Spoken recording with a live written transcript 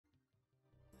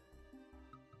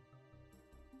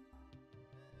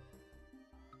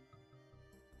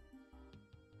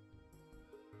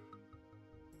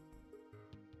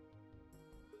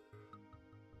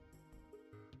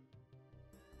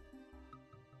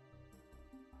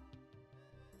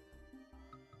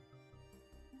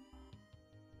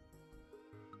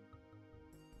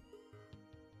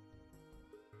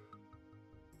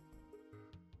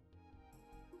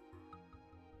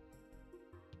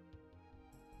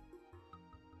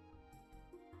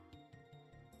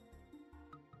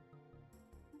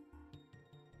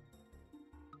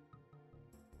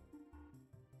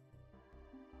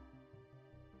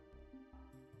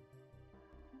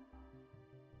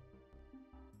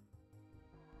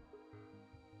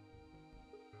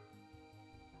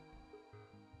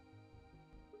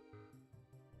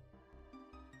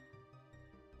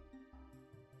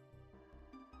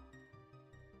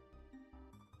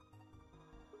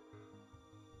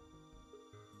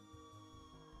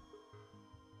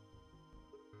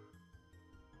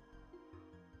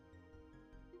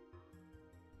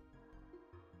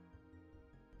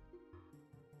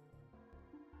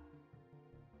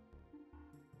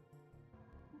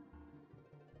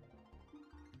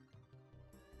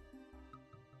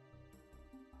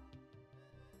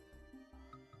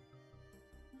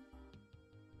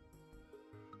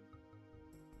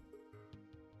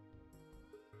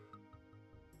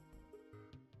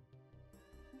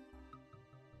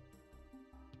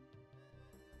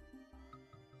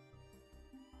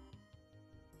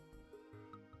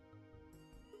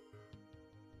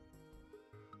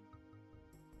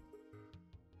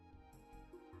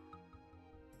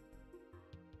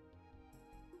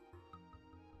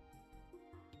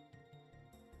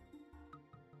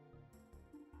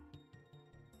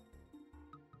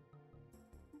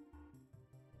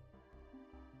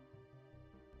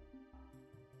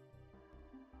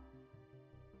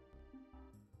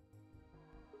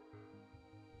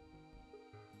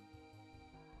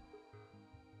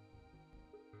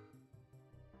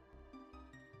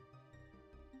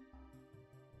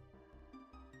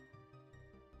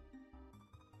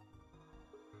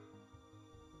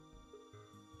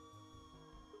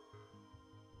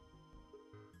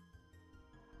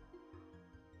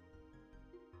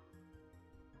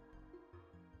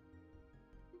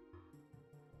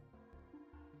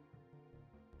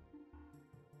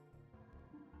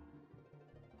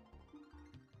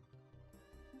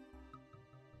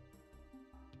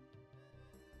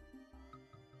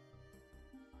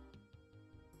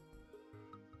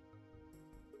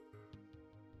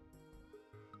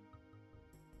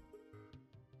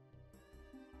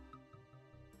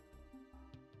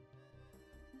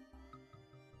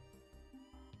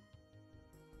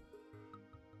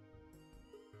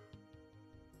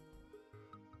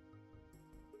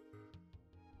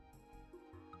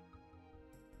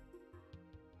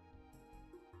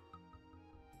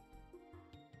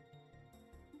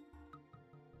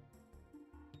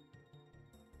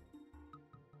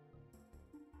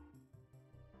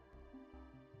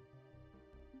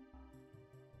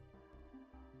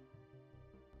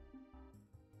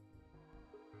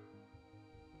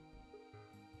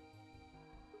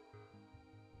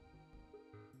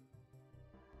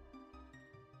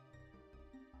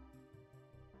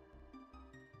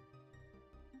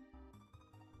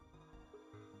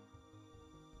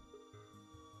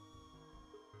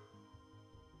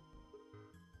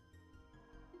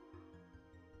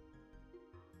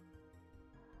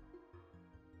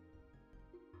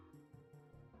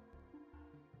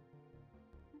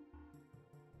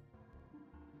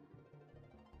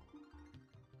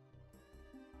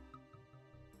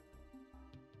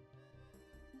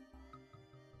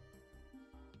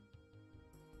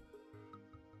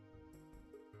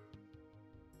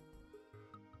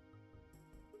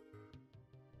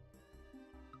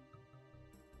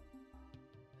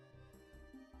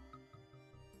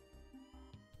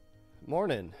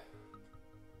Morning.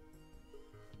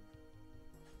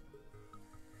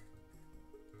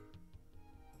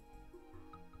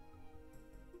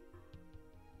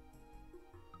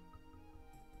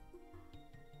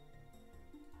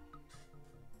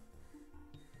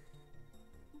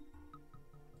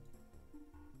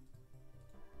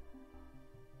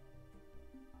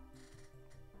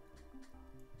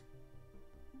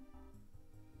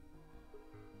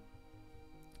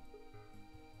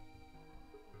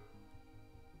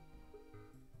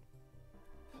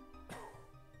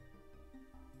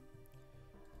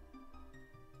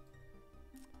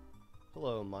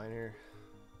 Hello, Miner.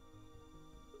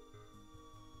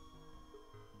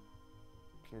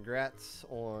 Congrats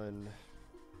on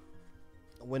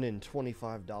winning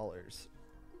 $25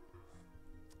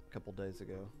 a couple days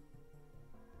ago.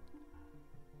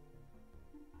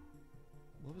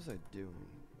 What was I doing?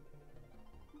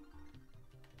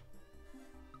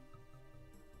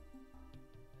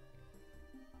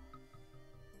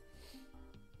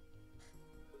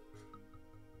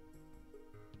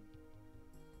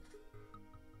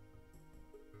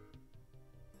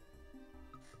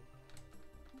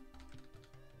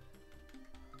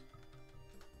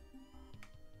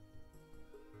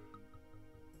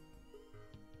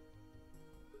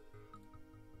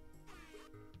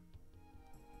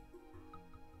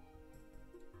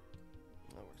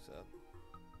 Up.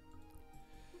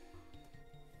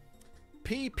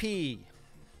 PP.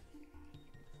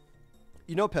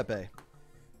 You know, Pepe,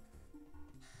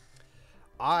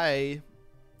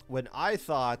 when I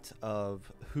thought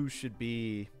of who should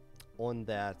be on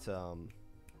that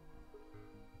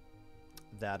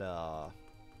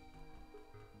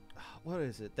what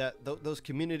is it, those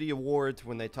community awards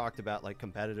when they talked about like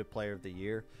competitive player of the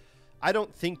year, I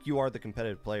don't think you are the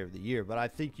competitive player of the year, but I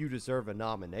think you deserve a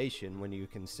nomination when you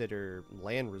consider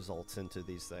LAN results into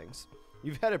these things.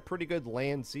 You've had a pretty good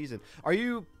LAN season. Are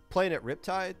you playing at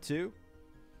Riptide too?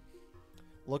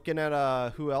 Looking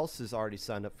at who else is already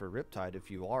signed up for Riptide, if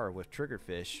you are with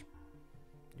Triggerfish,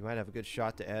 you might have a good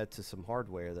shot to add to some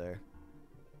hardware there.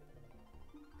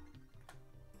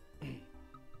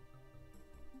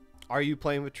 Are you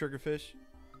playing with Triggerfish?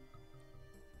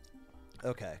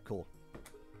 Okay, cool.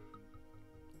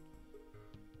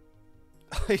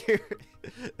 Are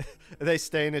they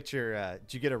staying at your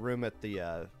did you get a room at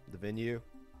the venue,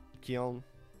 Keon?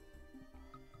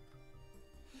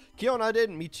 Keon, I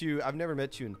didn't meet you. I've never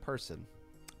met you in person.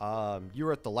 You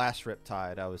were at the last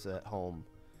Riptide. I was at home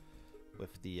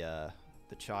with the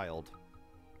child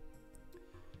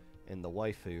and the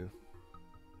waifu,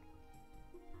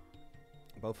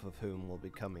 both of whom will be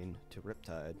coming to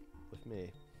Riptide with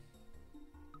me.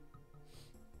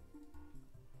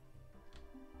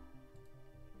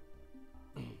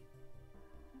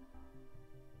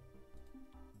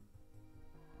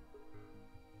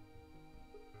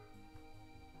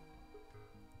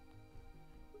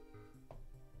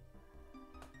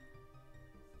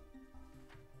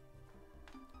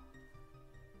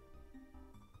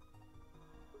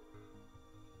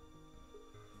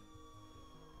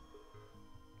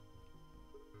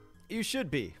 You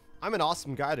should be. I'm an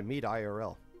awesome guy to meet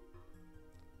IRL.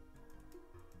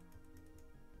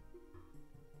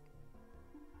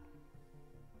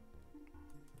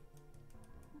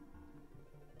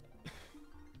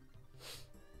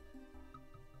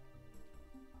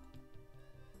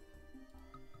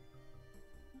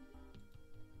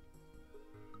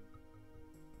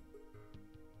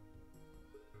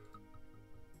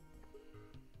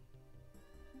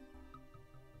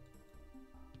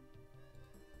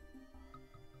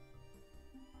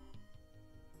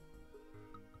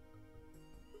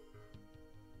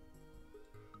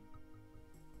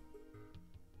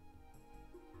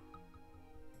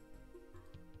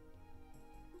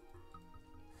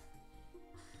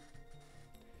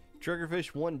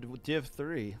 Triggerfish won Div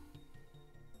 3.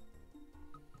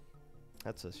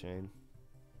 That's a shame.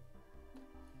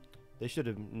 They should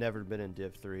have never been in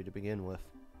Div 3 to begin with.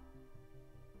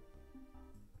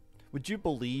 Would you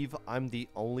believe I'm the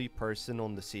only person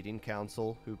on the seating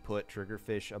council who put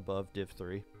Triggerfish above Div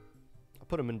 3? I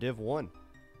put him in Div 1.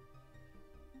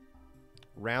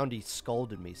 Roundy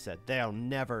scolded me, said, they'll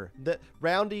never...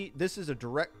 Roundy, this is a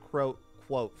direct quote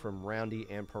from Roundy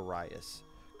and Parias.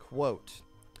 Quote...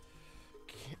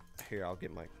 Here, I'll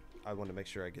get my... I want to make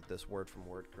sure I get this word from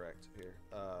word correct here.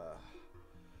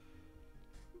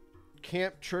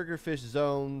 Camp Triggerfish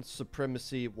Zone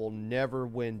Supremacy will never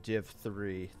win Div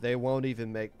 3. They won't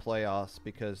even make playoffs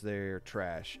because they're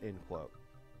trash, end quote.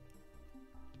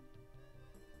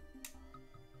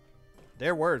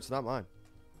 Their words, not mine.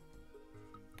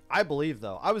 I believe,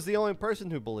 though. I was the only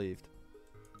person who believed.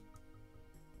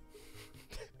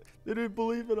 They didn't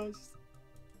believe in us.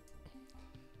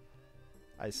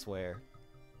 I swear.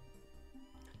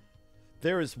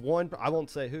 There is one, I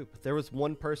won't say who, but there was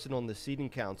one person on the seating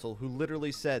council who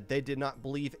literally said they did not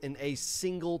believe in a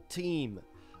single team.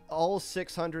 All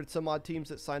 600 some odd teams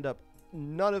that signed up,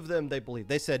 none of them they believe.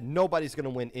 They said nobody's going to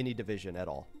win any division at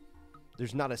all.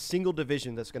 There's not a single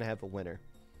division that's going to have a winner.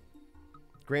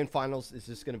 Grand finals is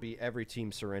just going to be every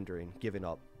team surrendering, giving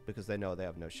up, because they know they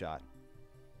have no shot.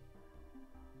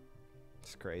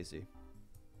 It's crazy.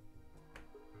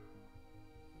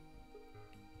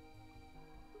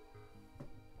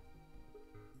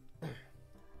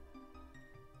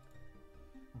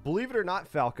 Believe it or not,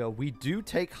 Falco, we do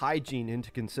take hygiene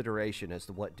into consideration as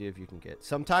to what div you can get.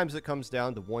 Sometimes it comes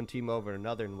down to one team over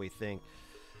another, and we think,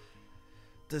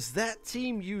 does that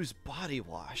team use body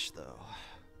wash, though?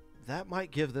 That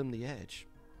might give them the edge.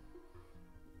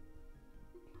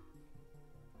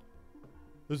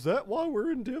 Is that why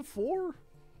we're in Div 4?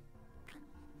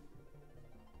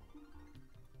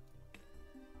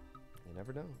 You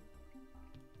never know.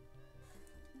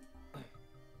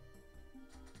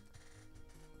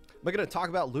 Am I going to talk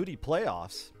about Ludi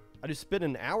playoffs? I just spent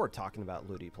an hour talking about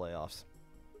Ludi playoffs.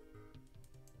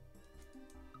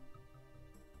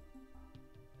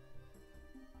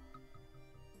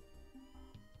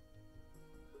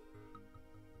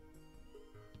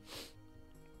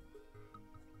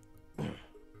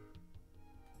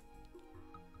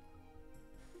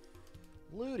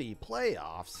 Ludi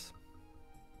playoffs.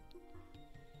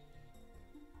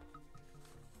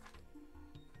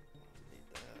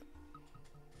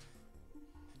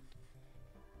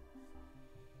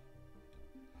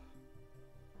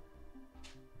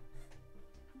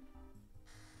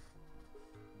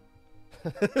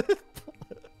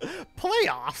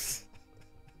 Playoffs?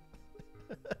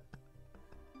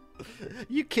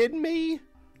 You kidding me?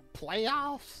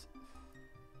 Playoffs?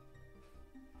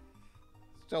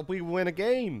 So we win a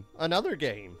game, another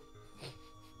game.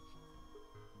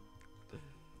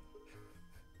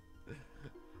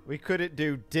 We couldn't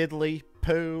do diddly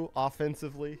poo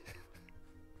offensively.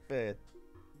 Man.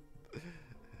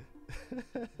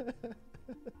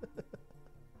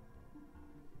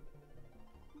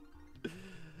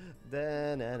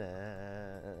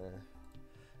 Da-na-na.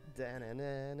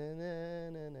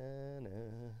 Da-na-na-na-na-na-na.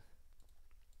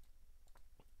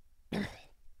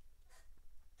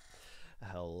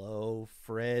 Hello,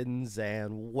 friends,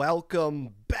 and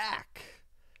welcome back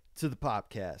to the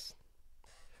Popcast.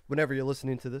 Whenever you're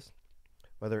listening to this,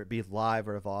 whether it be live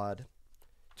or VOD,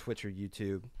 Twitch or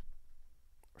YouTube,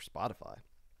 or Spotify,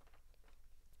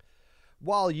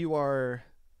 while you are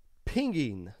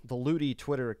pinging the Ludi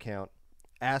Twitter account,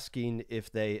 asking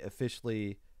if they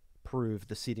officially proved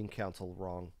the seating council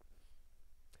wrong,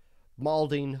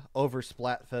 malding over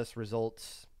Splatfest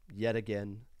results yet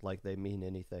again like they mean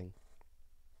anything,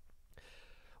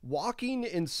 walking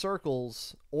in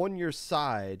circles on your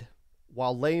side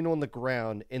while laying on the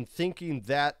ground and thinking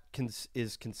that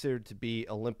is considered to be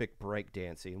Olympic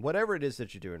breakdancing. Whatever it is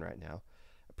that you're doing right now,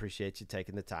 appreciate you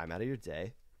taking the time out of your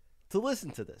day to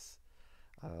listen to this.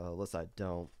 Unless I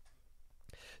don't.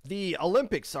 The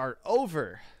Olympics are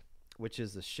over, which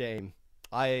is a shame.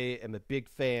 I am a big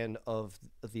fan of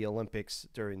the Olympics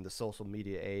during the social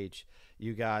media age.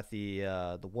 You got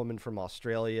the woman from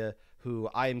Australia who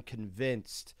I am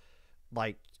convinced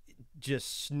like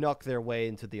just snuck their way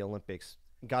into the Olympics.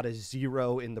 Got a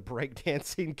 0 in the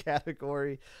breakdancing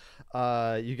category.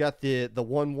 You got the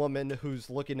one woman who's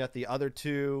looking at the other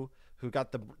two who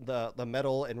got the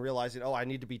medal and realizing, oh, I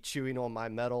need to be chewing on my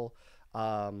medal.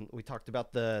 We talked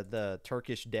about the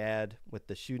Turkish dad with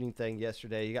the shooting thing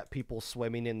yesterday. You got people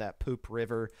swimming in that poop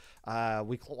river.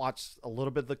 We watched a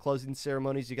little bit of the closing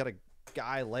ceremonies. You got a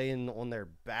guy laying on their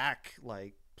back,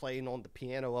 like playing on the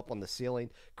piano up on the ceiling.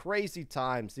 Crazy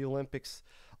times. The Olympics,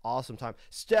 awesome time.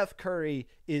 Steph Curry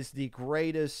is the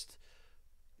greatest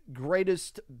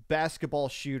basketball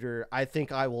shooter I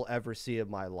think I will ever see in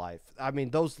my life. I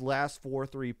mean, those last 4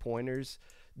 3-pointers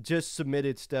just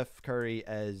submitted Steph Curry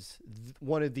as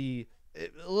one of the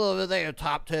they are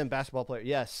top 10 basketball player.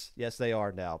 Yes, they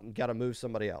are now. Got to move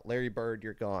somebody out. Larry Bird,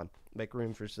 you're gone. Make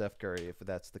room for Steph Curry if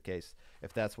that's the case,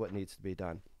 if that's what needs to be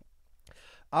done.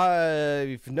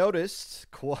 I've noticed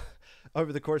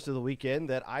over the course of the weekend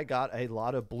that I got a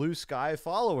lot of Blue Sky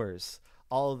followers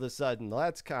all of a sudden.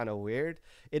 That's kind of weird.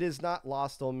 It is not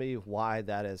lost on me why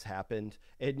that has happened.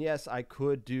 And yes, I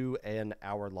could do an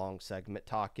hour-long segment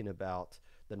talking about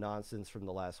the nonsense from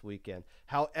the last weekend.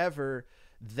 However,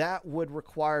 that would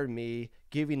require me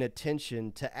giving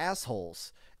attention to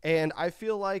assholes. And I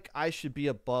feel like I should be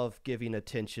above giving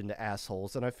attention to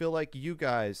assholes. And I feel like you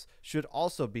guys should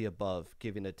also be above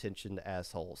giving attention to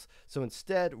assholes. So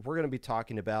instead, we're going to be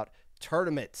talking about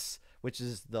tournaments, which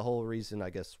is the whole reason,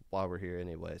 I guess, why we're here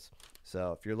anyways.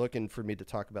 So if you're looking for me to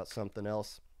talk about something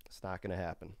else, it's not going to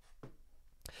happen.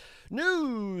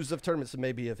 News of tournaments that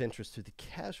may be of interest to the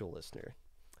casual listener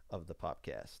of the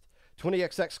Popcast.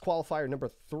 20XX qualifier number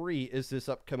 3 is this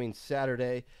upcoming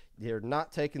Saturday. They're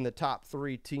not taking the top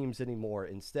 3 teams anymore.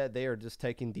 Instead, they are just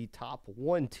taking the top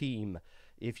 1 team.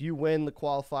 If you win the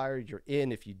qualifier, you're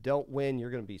in. If you don't win,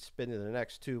 you're going to be spending the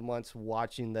next 2 months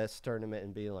watching this tournament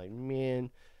and being like,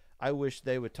 man, I wish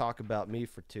they would talk about me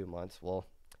for 2 months. Well,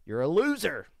 you're a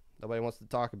loser. Nobody wants to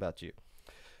talk about you.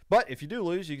 But if you do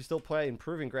lose, you can still play in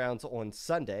Proving Grounds on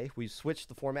Sunday. We've switched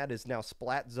the format. It's now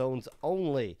Splat Zones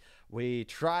only. We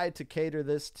tried to cater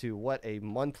this to what a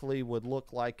monthly would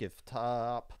look like if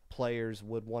top players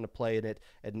would want to play in it.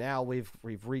 And now we've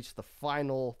reached the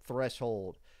final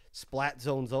threshold. Splat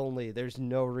Zones only. There's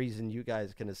no reason you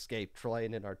guys can escape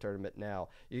playing in our tournament now.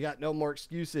 You got no more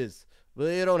excuses. Well,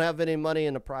 you don't have any money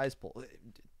in the prize pool.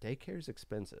 Daycare's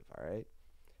expensive, all right?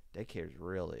 Daycare's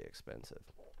really expensive.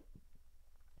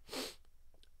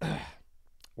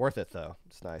 Worth it, though.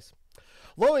 It's nice.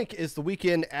 Low-Ink is the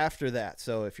weekend after that.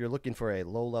 So if you're looking for a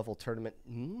low-level tournament,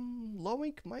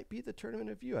 Low-Ink might be the tournament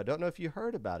of you. I don't know if you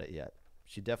heard about it yet.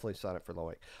 You should definitely sign up for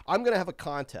Low-Ink. I'm going to have a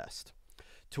contest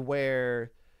to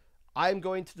where I'm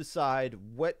going to decide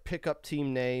what pickup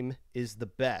team name is the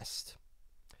best.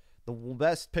 The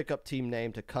best pickup team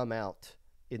name to come out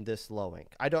in this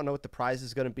Low-Ink. I don't know what the prize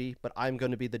is going to be, but I'm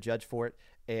going to be the judge for it,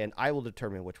 and I will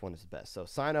determine which one is the best. So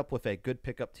sign up with a good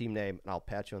pickup team name, and I'll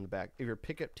pat you on the back. If your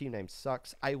pickup team name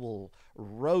sucks, I will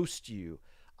roast you.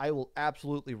 I will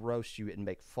absolutely roast you and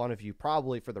make fun of you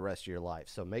probably for the rest of your life.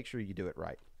 So make sure you do it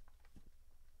right.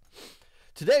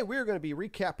 Today, we're going to be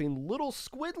recapping Little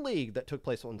Squid League that took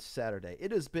place on Saturday.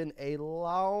 It has been a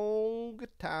long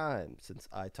time since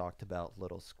I talked about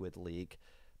Little Squid League,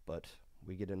 but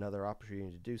we get another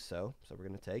opportunity to do so, so we're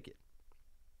going to take it.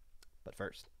 But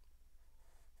first,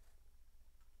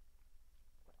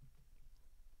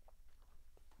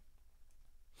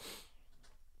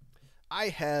 I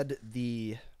had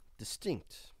the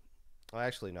distinct, well,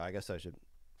 actually, no, I guess I should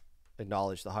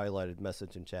acknowledge the highlighted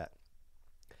message in chat.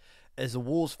 As a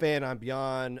Wolves fan, I'm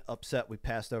beyond upset we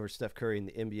passed over Steph Curry in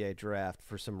the NBA draft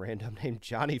for some random name,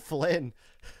 Johnny Flynn.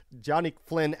 Johnny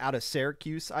Flynn out of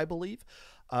Syracuse, I believe.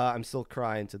 I'm still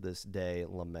crying to this day,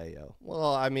 LeMayo.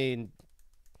 Well, I mean,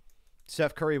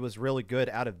 Steph Curry was really good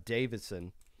out of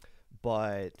Davidson,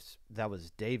 but that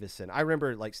was Davison. I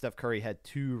remember, like, Steph Curry had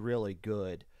 2 really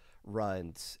good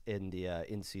runs in the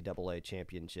NCAA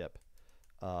championship.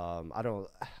 I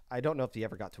don't know if he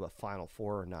ever got to a Final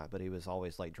Four or not, but he was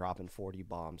always like dropping 40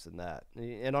 bombs in that.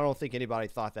 And I don't think anybody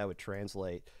thought that would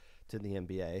translate to the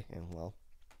NBA, and well,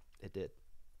 it did.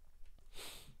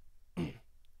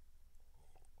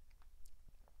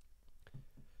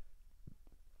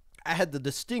 I had the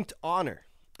distinct honor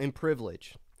and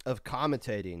privilege of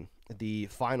commentating the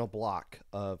final block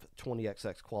of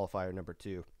 20XX qualifier number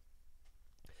 2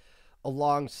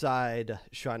 alongside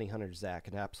Shiny Hunter Zach,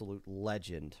 an absolute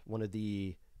legend, one of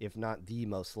the, if not the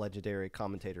most legendary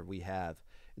commentator we have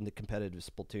in the competitive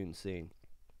Splatoon scene.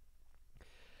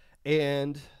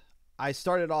 And I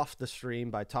started off the stream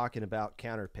by talking about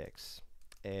counter picks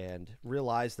and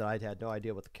realized that I'd had no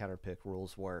idea what the counter pick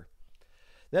rules were.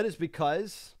 That is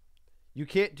because you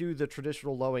can't do the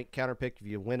traditional low-ink counter pick. If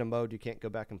you win a mode, you can't go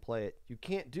back and play it. You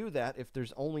can't do that if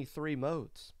there's only 3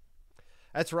 modes.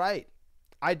 That's right.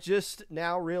 I just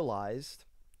now realized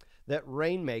that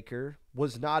Rainmaker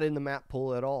was not in the map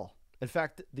pool at all. In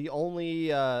fact, the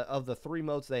only of the 3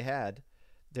 modes they had,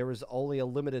 there was only a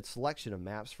limited selection of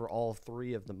maps for all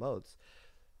 3 of the modes.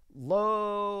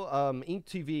 Ink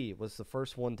TV was the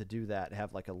first one to do that,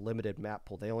 have like a limited map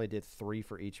pool. They only did 3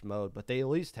 for each mode, but they at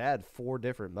least had 4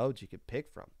 different modes you could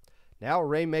pick from. Now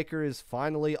Rainmaker is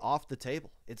finally off the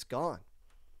table. It's gone.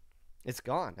 It's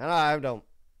gone. And I don't,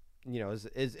 you know,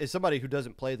 as somebody who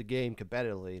doesn't play the game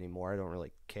competitively anymore, I don't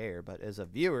really care. But as a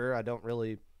viewer, I don't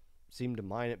really seem to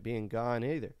mind it being gone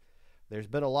either. There's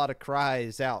been a lot of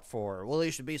cries out for, well,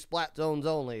 it should be Splat Zones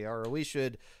only, or we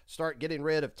should start getting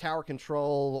rid of Tower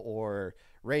Control or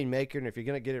Rainmaker. And if you're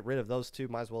going to get rid of those 2,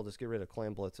 might as well just get rid of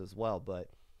Clan Blitz as well. But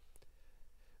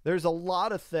there's a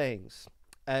lot of things,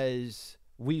 as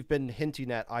we've been hinting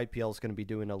at IPL is going to be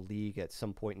doing a league at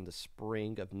some point in the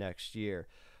spring of next year.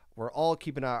 We're all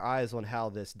keeping our eyes on how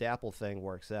this Dapple thing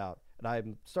works out. And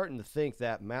I'm starting to think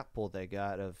that map pool they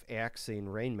got of Axie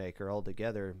and Rainmaker all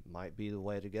together might be the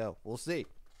way to go. We'll see.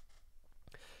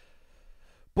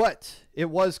 But it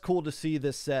was cool to see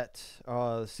this set,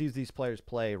 see these players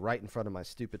play right in front of my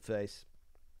stupid face.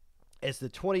 As the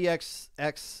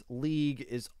 20XX League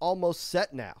is almost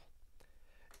set now.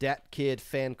 Dat Kid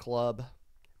Fan Club,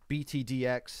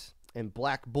 BTDX, and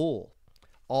Black Bull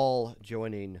all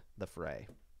joining the fray.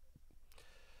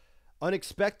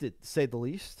 Unexpected, to say the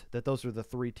least, that those are the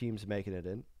three teams making it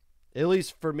in. At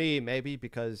least for me, maybe,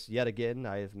 because yet again,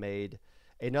 I have made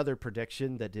another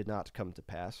prediction that did not come to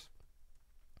pass.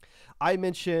 I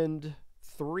mentioned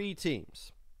three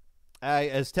teams,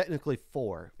 as technically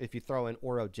four, if you throw in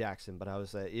Oro Jackson, but I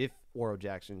was if Oro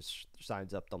Jackson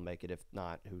signs up, they'll make it. If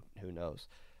not, who knows?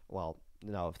 Well,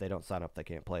 no, if they don't sign up, they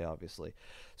can't play, obviously.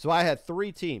 So I had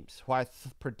three teams who I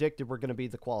predicted were going to be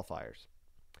the qualifiers.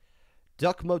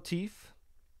 Duck Motif,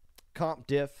 Comp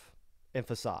Diff, and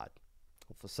Facade.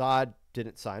 Well, Facade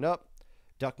didn't sign up.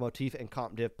 Duck Motif and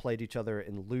Comp Diff played each other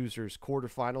in losers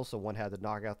quarterfinals, so one had to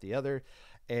knock out the other.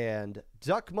 And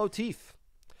Duck Motif,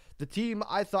 the team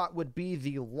I thought would be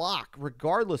the lock,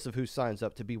 regardless of who signs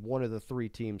up, to be one of the three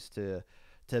teams to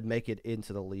make it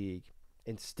into the league.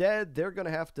 Instead, they're going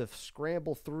to have to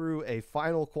scramble through a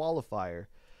final qualifier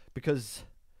because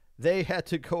they had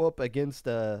to go up against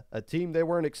a team they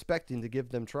weren't expecting to give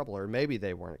them trouble. Or maybe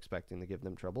they weren't expecting to give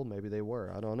them trouble. Maybe they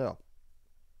were. I don't know.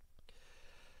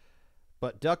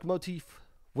 But Duck Motif,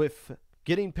 with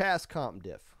getting past Comp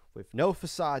Diff, with no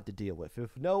Facade to deal with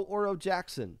no Oro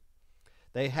Jackson,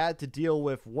 they had to deal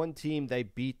with one team they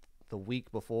beat the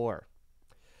week before.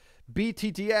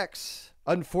 BTTX,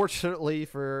 unfortunately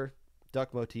for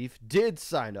Duck Motif, did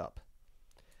sign up.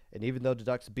 And even though the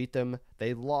Ducks beat them,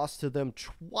 they lost to them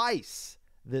twice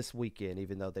this weekend,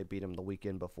 even though they beat them the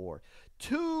weekend before.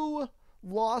 2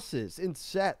 losses in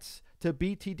sets to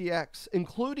BTDX,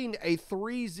 including a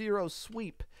 3-0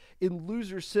 sweep in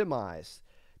loser semis.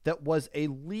 That was a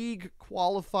league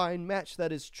qualifying match.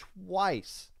 That is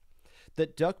twice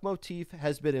that Duck Motif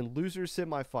has been in loser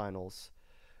semifinals,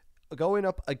 going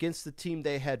up against the team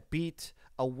they had beat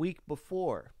a week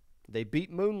before. They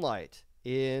beat Moonlight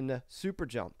in Super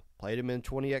Jump, played him in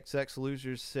 20XX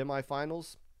losers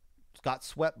semifinals, got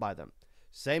swept by them.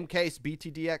 Same case,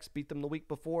 BTDX beat them the week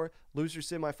before, loser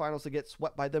semifinals to get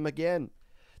swept by them again.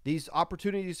 These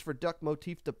opportunities for Duck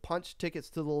Motif to punch tickets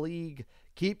to the league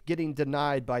keep getting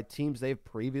denied by teams they've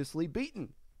previously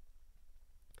beaten.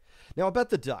 Now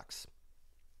about the Ducks,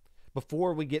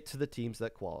 before we get to the teams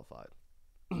that qualified,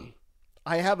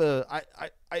 I have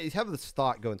this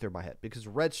thought going through my head because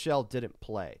Red Shell didn't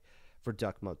play for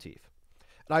Duck Motif.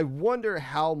 And I wonder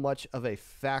how much of a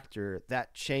factor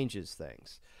that changes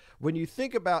things. When you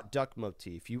think about Duck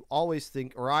Motif, I always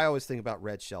think about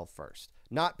Red Shell first.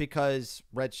 Not because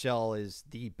Red Shell is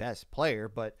the best player,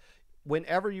 but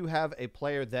whenever you have a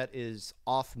player that is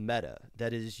off meta,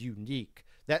 that is unique,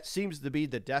 that seems to be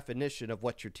the definition of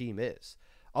what your team is.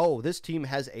 Oh, this team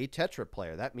has a Tetra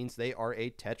player. That means they are a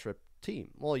Tetra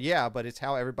team. Well, yeah, but it's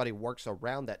how everybody works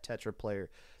around that Tetra player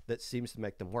that seems to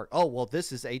make them work. Oh, well,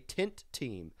 this is a Tint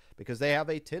team because they have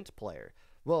a Tint player.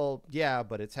 Well, yeah,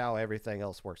 but it's how everything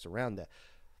else works around that.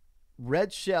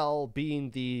 Red Shell being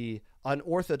the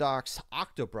unorthodox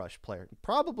Octobrush player,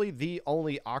 probably the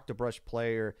only Octobrush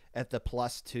player at the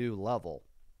 +2 level,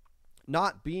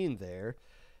 not being there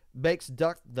makes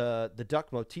the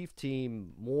Duck Motif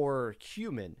team more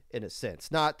human in a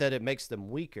sense. Not that it makes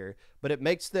them weaker, but it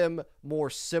makes them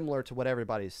more similar to what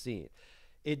everybody's seen.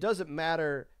 It doesn't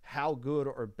matter how good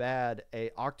or bad a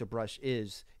Octobrush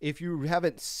is. If you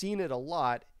haven't seen it a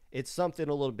lot, it's something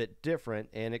a little bit different,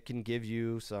 and it can give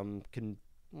you some,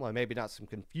 maybe not some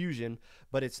confusion,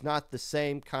 but it's not the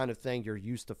same kind of thing you're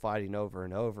used to fighting over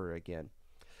and over again.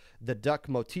 The Duck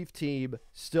Motif team,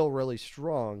 still really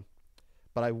strong,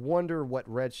 but I wonder what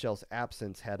Red Shell's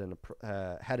absence had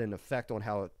an effect on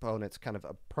how opponents kind of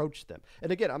approach them.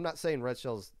 And again, I'm not saying Red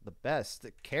Shell's the best.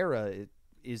 Kara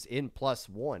is in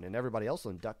 +1, and everybody else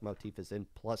on Duck Motif is in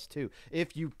 +2,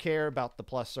 if you care about the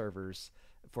plus servers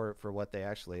for what they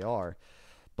actually are.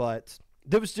 But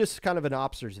there was just kind of an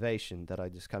observation that I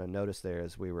just kind of noticed there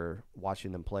as we were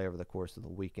watching them play over the course of the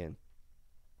weekend.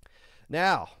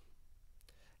 Now,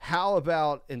 how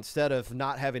about instead of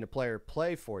not having a player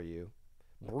play for you,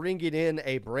 bringing in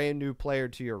a brand new player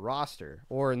to your roster,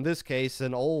 or in this case,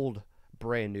 an old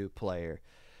brand new player?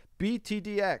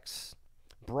 BTDX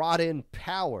brought in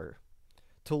Power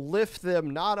to lift them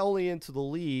not only into the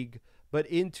league, but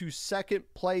into second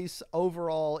place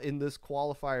overall in this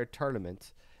qualifier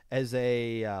tournament as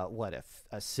a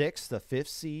 6th, a 5th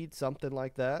seed, something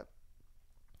like that.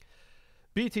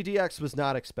 BTDX was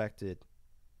not expected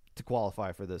to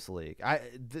qualify for this league.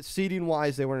 Seeding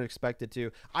wise, they weren't expected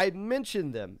to. I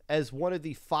mentioned them as one of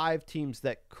the 5 teams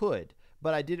that could,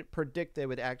 but I didn't predict they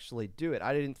would actually do it.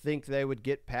 I didn't think they would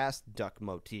get past Duck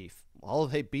Motif. Well,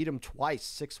 they beat them twice,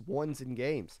 6-1s in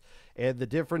games. And the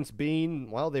difference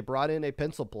being, well, they brought in a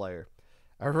pencil player,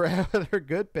 a rather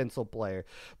good pencil player.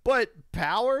 But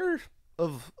Power,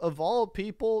 of all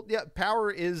people, yeah,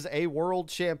 Power is a world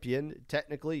champion,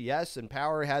 technically, yes, and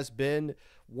Power has been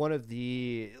one of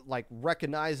the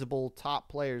recognizable top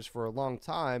players for a long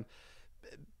time.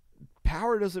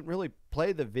 Power doesn't really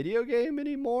play the video game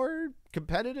anymore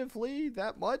competitively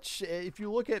that much. If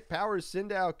you look at Power's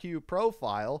SindIQ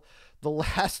profile, the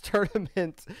last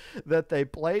tournament that they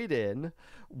played in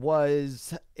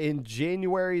was in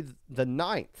January the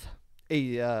 9th.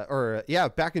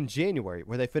 Back in January,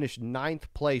 where they finished 9th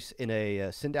place in a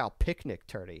SindIQ picnic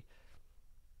tourney.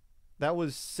 That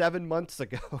was 7 months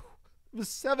ago. It was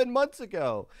 7 months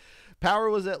ago. Power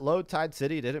was at Low Tide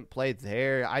City, didn't play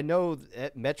there. I know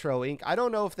at Metro Inc. I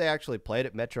don't know if they actually played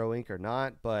at Metro Inc. or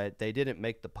not, but they didn't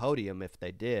make the podium if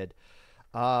they did.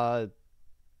 And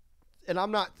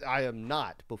I am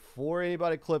not, before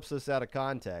anybody clips this out of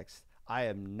context, I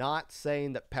am not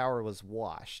saying that Power was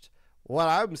washed. What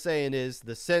I'm saying is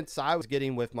the sense I was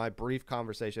getting with my brief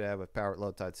conversation I had with Power at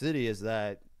Low Tide City is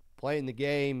that playing the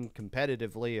game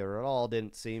competitively or at all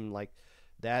didn't seem like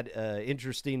that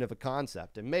interesting of a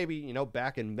concept. And maybe,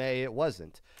 back in May it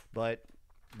wasn't. But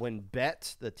when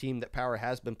Bet, the team that Power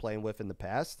has been playing with in the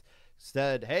past,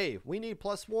 said, hey, we need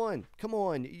 +1. Come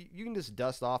on, you can just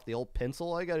dust off the old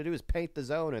pencil. All you got to do is paint the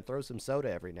zone and throw some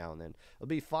soda every now and then. It'll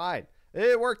be fine.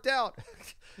 It worked out.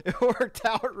 It worked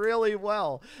out really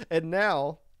well. And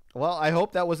now, well, I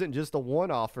hope that wasn't just a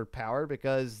one-off for Power,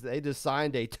 because they just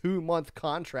signed a 2-month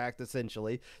contract,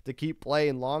 essentially, to keep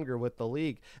playing longer with the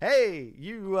league. Hey,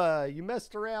 you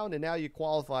messed around, and now you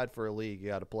qualified for a league you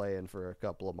got to play in for a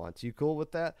couple of months. You cool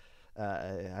with that?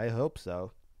 I hope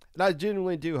so. And I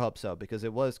genuinely do hope so, because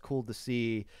it was cool to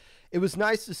see. It was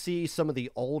nice to see some of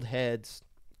the old heads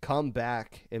come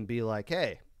back and be like,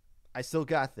 hey, I still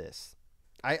got this.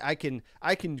 I can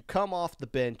come off the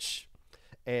bench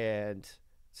and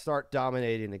start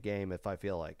dominating a game if I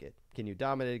feel like it. Can you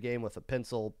dominate a game with a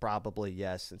pencil? Probably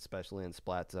yes, especially in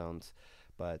splat zones.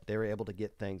 But they were able to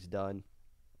get things done.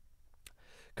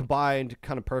 Combined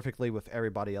kind of perfectly with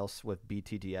everybody else with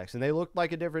BTDX. And they looked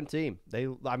like a different team. They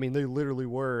literally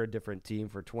were a different team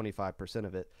for 25%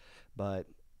 of it. But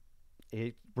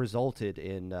it resulted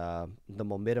in the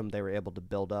momentum they were able to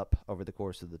build up over the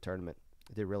course of the tournament.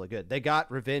 They did really good. They got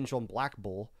revenge on Black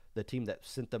Bull, the team that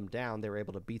sent them down. They were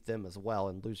able to beat them as well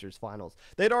in losers finals.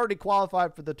 They'd already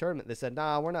qualified for the tournament. They said,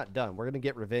 nah, we're not done. We're going to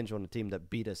get revenge on the team that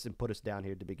beat us and put us down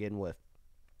here to begin with.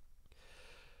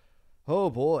 Oh,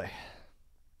 boy.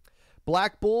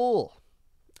 Black Bull.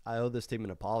 I owe this team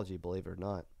an apology, believe it or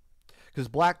not. Because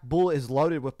Black Bull is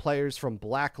loaded with players from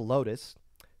Black Lotus,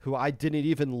 who I didn't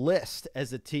even list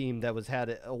as a team that was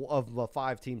of the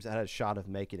 5 teams that had a shot of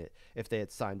making it if they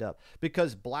had signed up.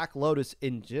 Because Black Lotus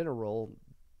in general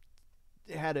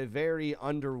had a very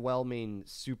underwhelming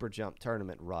Super Jump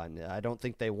tournament run. I don't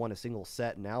think they won a single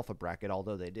set in Alpha Bracket,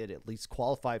 although they did at least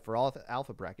qualify for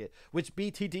Alpha Bracket, which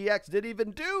BTDX didn't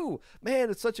even do.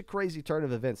 Man, it's such a crazy turn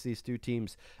of events. These 2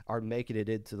 teams are making it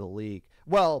into the league.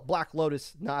 Well, Black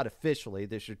Lotus, not officially.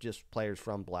 These are just players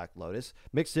from Black Lotus.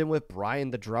 Mixed in with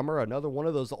Brian the Drummer, another one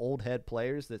of those old head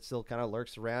players that still kind of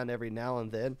lurks around every now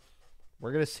and then.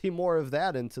 We're going to see more of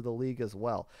that into the league as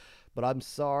well. But I'm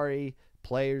sorry,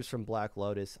 players from Black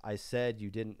Lotus, I said you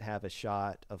didn't have a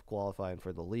shot of qualifying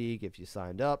for the league if you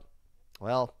signed up.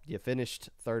 Well, you finished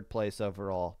 3rd place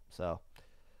overall. So,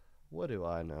 what do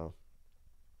I know?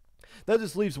 That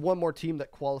just leaves one more team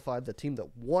that qualified, the team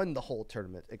that won the whole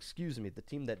tournament. Excuse me, the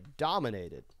team that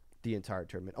dominated the entire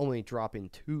tournament, only dropping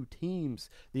 2 teams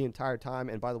the entire time.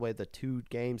 And by the way, the 2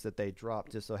 games that they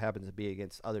dropped just so happened to be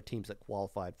against other teams that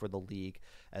qualified for the league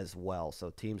as well.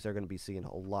 So teams they're going to be seeing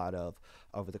a lot of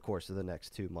over the course of the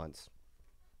next 2 months.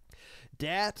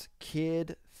 Dat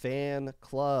Kid Fan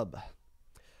Club.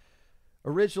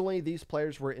 Originally, these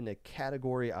players were in a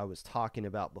category I was talking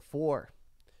about before.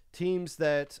 Teams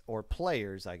that, or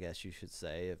players, I guess you should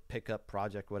say, a pickup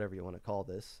project, whatever you want to call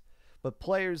this, but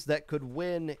players that could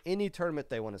win any tournament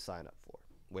they want to sign up for,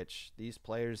 which these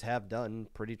players have done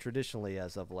pretty traditionally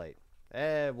as of late.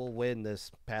 We'll win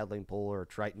this paddling pool or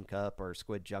Triton Cup or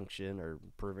Squid Junction or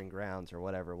Proving Grounds or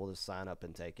whatever. We'll just sign up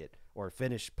and take it, or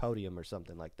finish podium or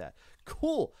something like that.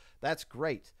 Cool. That's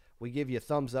great. We give you a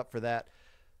thumbs up for that.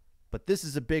 But this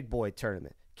is a big boy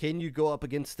tournament. Can you go up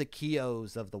against the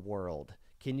Kios of the world?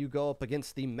 Can you go up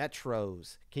against the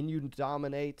Metros? Can you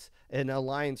dominate an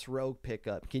Alliance Rogue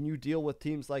pickup? Can you deal with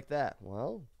teams like that?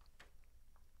 Well,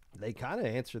 they kind of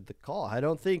answered the call. I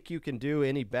don't think you can do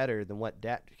any better than what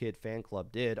Dat Kid Fan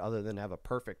Club did other than have a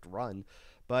perfect run.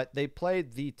 But they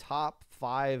played the top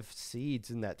 5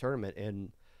 seeds in that tournament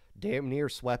and damn near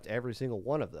swept every single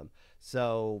one of them.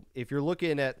 So if you're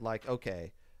looking at like,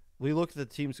 okay, we look at the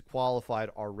teams that qualified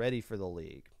already for the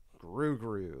league.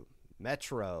 Gru,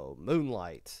 Metro,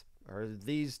 Moonlight. Are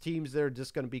these teams that are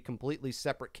just going to be completely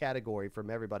separate category from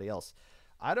everybody else?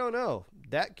 I don't know.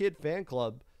 Dat Kid Fan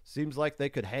Club seems like they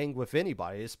could hang with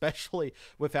anybody, especially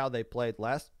with how they played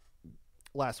last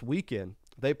weekend.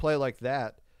 They play like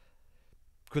that.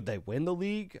 Could they win the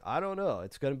league? I don't know.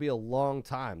 It's going to be a long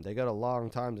time. They got a long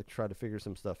time to try to figure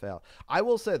some stuff out. I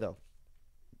will say, though,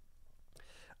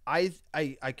 I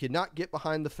cannot get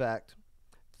behind the fact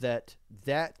that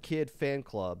Dat Kid Fan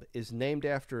Club is named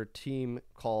after a team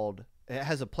called, it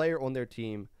has a player on their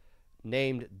team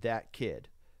named Dat Kid.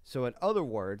 So in other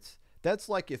words, that's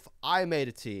like if I made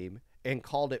a team and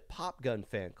called it Pop Gun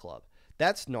Fan Club.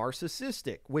 That's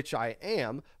narcissistic, which I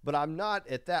am, but I'm not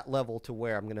at that level to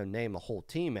where I'm going to name a whole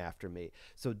team after me.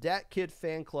 So Dat Kid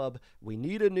Fan Club, we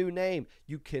need a new name.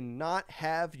 You cannot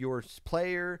have your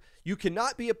player, you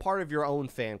cannot be a part of your own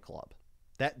fan club.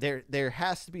 That there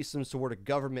has to be some sort of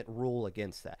government rule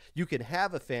against that. You can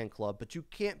have a fan club, but you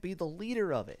can't be the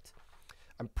leader of it.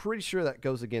 I'm pretty sure that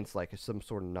goes against like some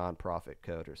sort of nonprofit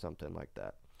code or something like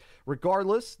that.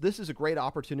 Regardless, this is a great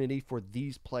opportunity for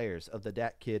these players of the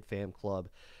Dat Kid Fan Club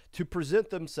to present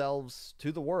themselves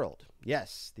to the world.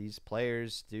 Yes, these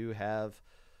players do have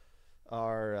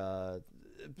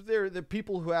they're the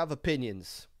people who have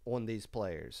opinions on these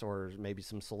players, or maybe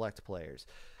some select players.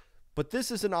 But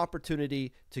this is an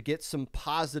opportunity to get some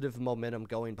positive momentum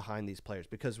going behind these players,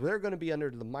 because they're going to be under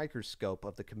the microscope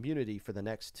of the community for the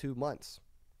next 2 months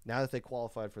now that they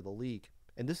qualified for the league.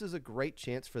 And this is a great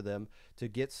chance for them to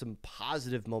get some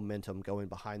positive momentum going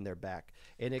behind their back.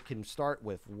 And it can start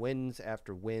with wins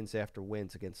after wins after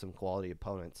wins against some quality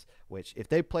opponents, which if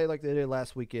they play like they did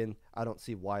last weekend, I don't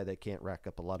see why they can't rack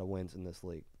up a lot of wins in this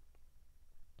league.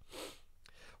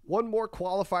 One more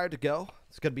qualifier to go.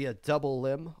 It's going to be a double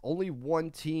limb. Only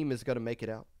one team is going to make it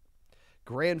out.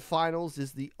 Grand Finals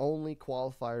is the only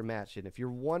qualifier match. And if you're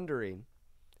wondering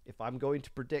if I'm going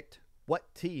to predict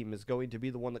what team is going to be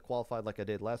the one that qualified like I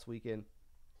did last weekend,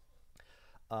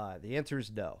 the answer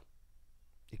is no.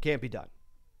 It can't be done.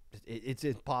 It's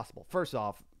impossible. First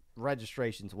off,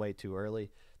 registration's way too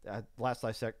early. Last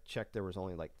I checked, there was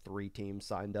only like 3 teams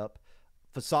signed up.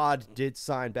 Facade did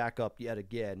sign back up yet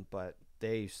again, but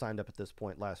they signed up at this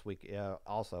point last week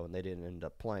also, and they didn't end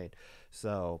up playing.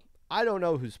 So I don't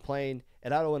know who's playing,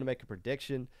 and I don't want to make a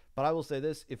prediction, but I will say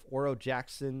this. If Oro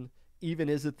Jackson even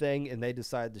is a thing and they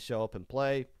decide to show up and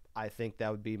play, I think that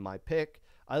would be my pick.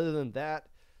 Other than that,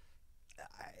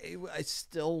 I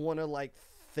still want to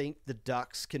think the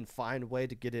Ducks can find a way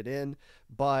to get it in,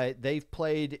 but they've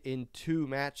played in 2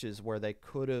 matches where they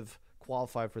could have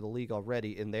qualified for the league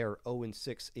already, and they are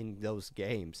 0-6 in those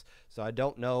games. So I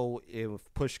don't know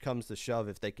if push comes to shove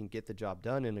if they can get the job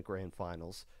done in the Grand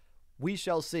Finals. We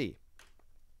shall see.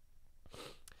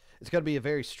 It's going to be a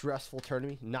very stressful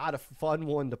tournament, not a fun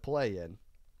one to play in,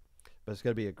 but it's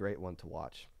going to be a great one to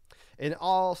watch. And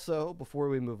also, before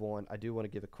we move on, I do want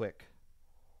to give a quick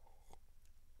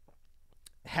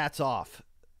hats off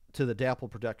to the Dapple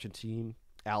production team,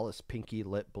 Alice, Pinky,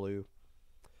 Lit Blue.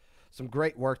 Some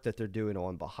great work that they're doing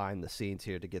on behind the scenes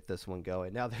here to get this one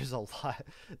going. Now, there's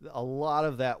a lot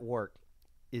of that work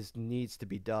needs to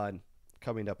be done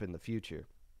coming up in the future.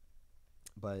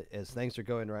 But as things are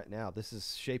going right now, this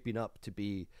is shaping up to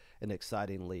be an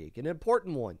exciting league. An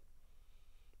important one.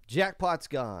 Jackpot's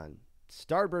gone.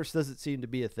 Starburst doesn't seem to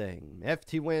be a thing.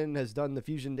 FT Win has done the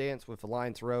fusion dance with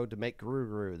Alliance Road to make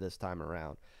Guru this time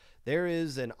around. There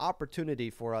is an opportunity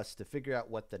for us to figure out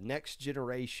what the next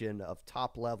generation of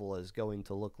top level is going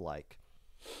to look like.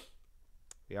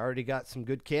 We already got some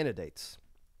good candidates.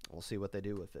 We'll see what they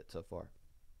do with it so far.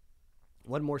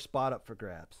 One more spot up for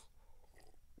grabs.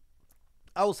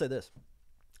 I will say this.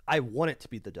 I want it to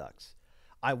be the Ducks.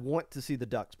 I want to see the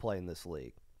Ducks play in this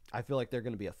league. I feel like they're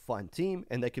going to be a fun team,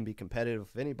 and they can be competitive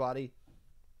with anybody.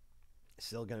 It's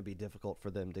still going to be difficult for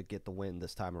them to get the win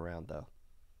this time around, though.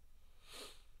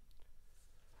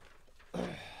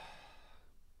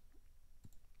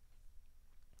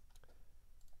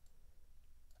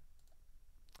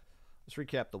 Let's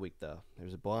recap the week, though.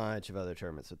 There's a bunch of other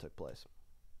tournaments that took place.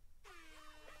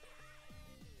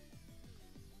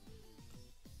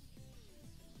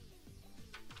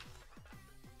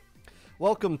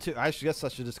 Welcome to, I guess I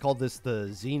should just call this the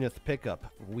Zenith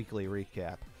Pickup Weekly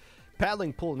Recap.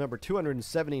 Paddling pool number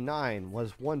 279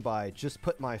 was won by Just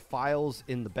Put My Fries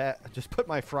in the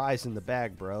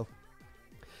Bag, bro.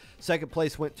 Second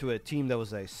place went to a team that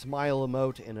was a smile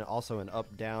emote and also an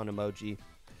up-down emoji.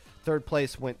 Third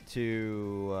place went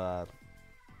to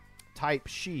Type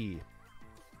She.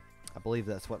 I believe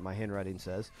that's what my handwriting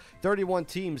says. 31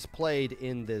 teams played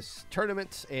in this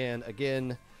tournament, and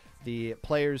again, the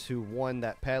players who won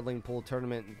that paddling pool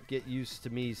tournament, get used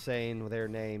to me saying their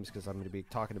names because I'm going to be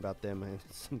talking about them in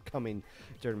some coming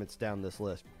tournaments down this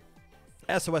list.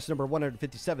 SOS number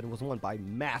 157 was won by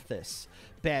Mathis.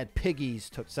 Bad Piggies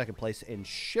took second place, and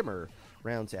Shimmer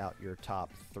rounds out your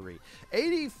top three.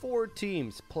 84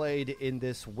 teams played in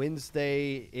this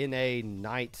Wednesday in a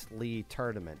nightly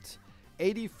tournament.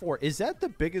 84. Is that the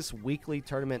biggest weekly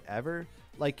tournament ever?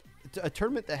 Like, a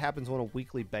tournament that happens on a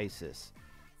weekly basis.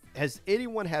 Has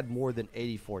anyone had more than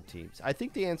 84 teams? I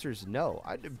think the answer is no.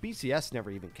 BCS never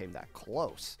even came that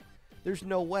close. There's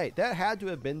no way. That had to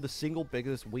have been the single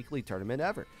biggest weekly tournament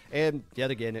ever. And yet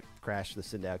again, it crashed the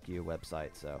Sindacue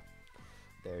website, so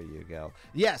there you go.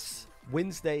 Yes,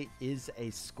 Wednesday is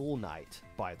a school night,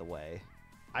 by the way.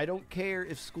 I don't care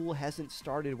if school hasn't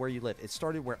started where you live. It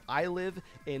started where I live,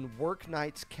 and work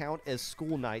nights count as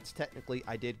school nights. Technically,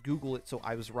 I did Google it, so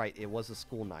I was right. It was a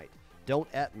school night. Don't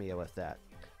at me with that.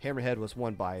 Hammerhead was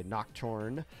won by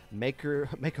Nocturne.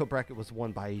 Mako Bracket was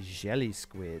won by Jelly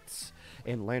Squids.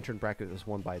 And Lantern Bracket was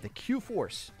won by the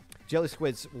Q-Force. Jelly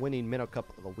Squids winning Minnow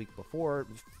Cup the week before,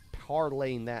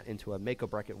 parlaying that into a Mako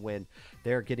Bracket win.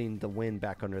 They're getting the win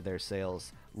back under their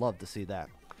sails. Love to see that.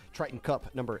 Triton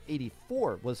Cup number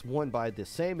 84 was won by the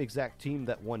same exact team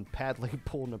that won Paddling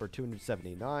Pool number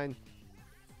 279.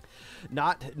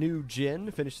 Not New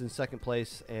Gin finished in second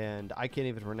place, and I can't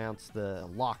even pronounce the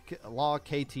Law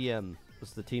KTM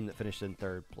was the team that finished in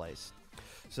third place.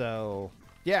 So,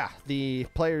 yeah, the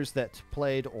players that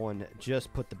played on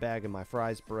Just Put the Bag in My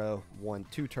Fries, bro, won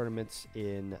 2 tournaments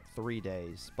in 3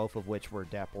 days, both of which were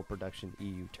Dapple Production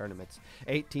EU tournaments.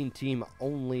 18-team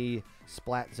only,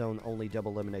 Splat Zone only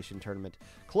double elimination tournament,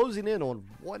 closing in on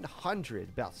 100,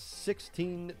 about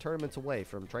 16 tournaments away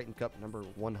from Triton Cup number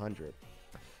 100.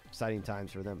 Exciting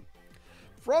times for them.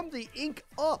 From the Ink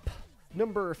Up,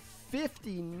 number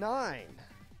 59.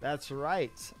 That's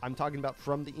right. I'm talking about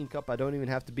From the Ink Up. I don't even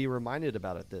have to be reminded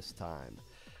about it this time.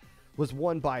 Was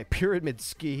won by Pyramid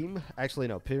Scheme. Actually,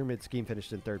 no. Pyramid Scheme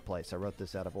finished in third place. I wrote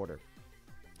this out of order.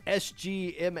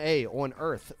 SGMA on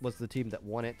Earth was the team that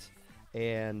won it.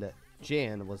 And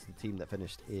Jan was the team that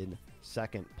finished in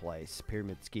second place.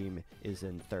 Pyramid Scheme is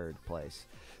in third place.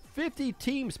 50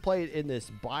 teams played in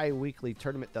this bi-weekly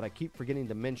tournament that I keep forgetting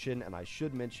to mention, and I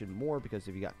should mention more because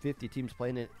if you got 50 teams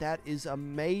playing in it, that is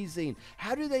amazing.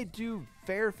 How do they do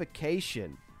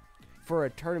verification for a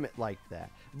tournament like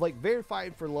that? Like,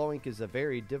 verifying for Low Ink is a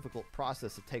very difficult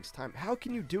process. It takes time. How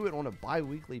can you do it on a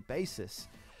bi-weekly basis?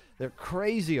 They're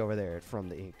crazy over there from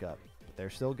the Ink Up, but they're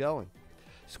still going.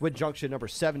 Squid Junction number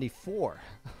 74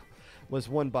 was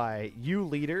won by U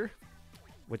Leader,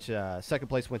 which second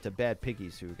place went to Bad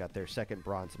Piggies, who got their second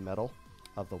bronze medal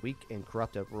of the week, and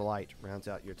Corrupted Light rounds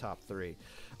out your top 3.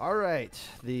 All right,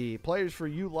 the players for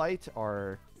U-Light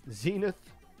are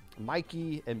Zenith,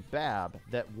 Mikey, and Bab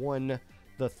that won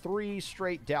the 3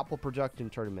 straight Dapple Production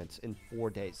tournaments in 4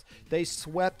 days. They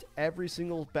swept every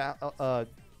single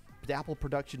Dapple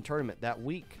Production tournament that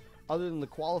week, other than the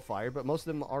qualifier, but most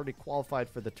of them already qualified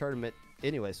for the tournament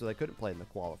anyway, so they couldn't play in the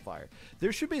qualifier.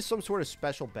 There should be some sort of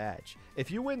special badge. If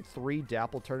you win 3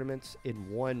 Dapple tournaments in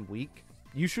 1 week,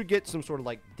 you should get some sort of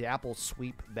like Dapple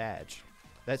sweep badge.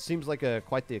 That seems like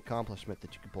quite the accomplishment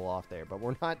that you could pull off there, but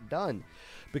we're not done,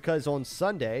 because on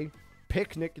Sunday,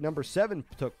 Picnic number 7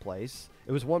 took place.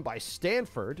 It was won by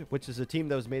Stanford, which is a team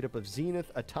that was made up of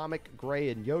Zenith, Atomic, Gray,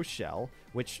 and Yoshell,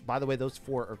 which, by the way, those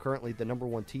 4 are currently the number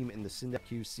 1 team in the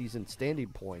Sindacue season standing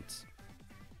points.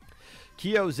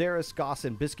 Kyo, Zaris, Goss,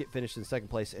 and Biscuit finished in second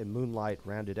place, and Moonlight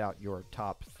rounded out your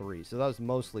top 3. So that was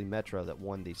mostly Metro that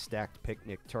won the Stacked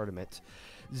Picnic tournament.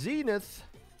 Zenith,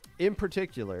 in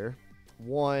particular,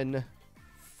 won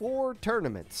 4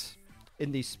 tournaments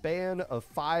in the span of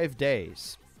 5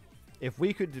 days. If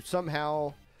we could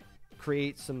somehow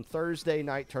create some Thursday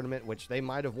night tournament, which they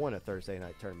might have won a Thursday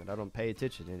night tournament. I don't pay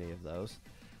attention to any of those.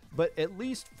 But at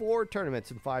least 4 tournaments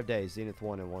in 5 days, Zenith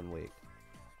won in 1 week.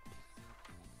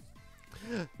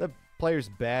 The player's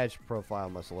badge profile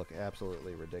must look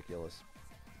absolutely ridiculous.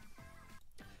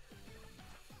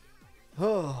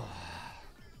 Oh.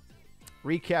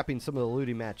 Recapping some of the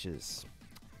Ludi matches.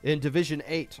 In Division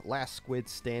 8, Last Squid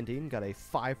Standing got a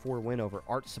 5-4 win over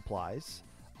Art Supplies.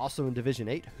 Also in Division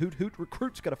 8, Hoot Hoot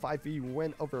Recruits got a 5v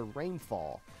win over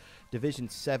Rainfall. Division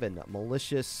 7,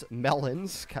 Malicious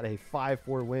Melons got a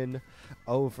 5-4 win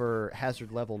over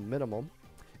Hazard Level Minimum.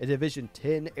 In Division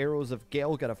 10, Arrows of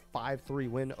Gale got a 5-3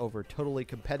 win over Totally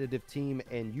Competitive Team.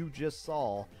 And you just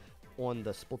saw on the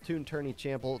Splatoon Tourney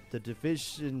Champion, the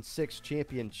Division 6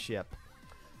 Championship.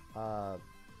 I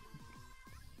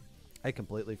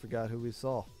completely forgot who we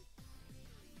saw.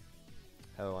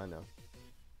 Oh, I know.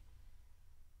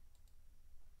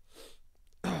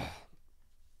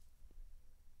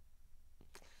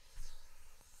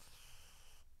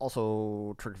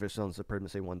 Also, Triggerfish on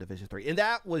Supremacy 1 Division 3. And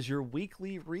that was your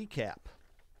weekly recap.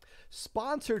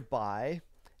 Sponsored by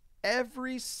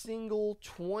every single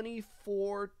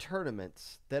 24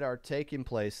 tournaments that are taking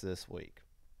place this week.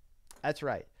 That's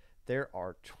right. There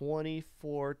are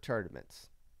 24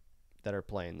 tournaments that are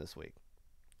playing this week.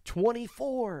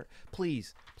 24!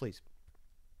 Please, please,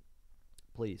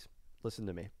 please, listen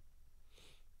to me.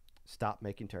 Stop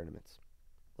making tournaments.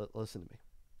 Listen to me.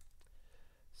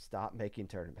 Stop making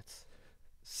tournaments.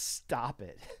 Stop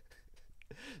it.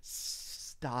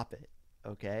 Stop it.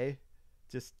 Okay?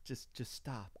 Just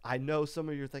stop. I know some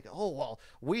of you are thinking, oh, well,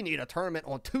 we need a tournament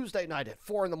on Tuesday night at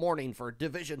 4 in the morning for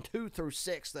Division 2 through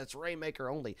 6. That's Rainmaker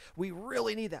only. We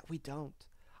really need that. We don't.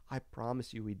 I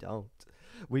promise you we don't.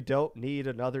 We don't need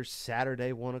another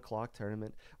Saturday 1 o'clock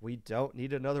tournament. We don't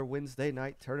need another Wednesday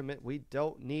night tournament. We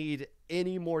don't need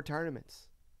any more tournaments.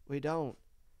 We don't.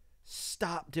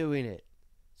 Stop doing it.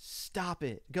 Stop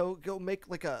it. Go make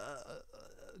like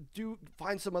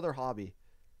find some other hobby.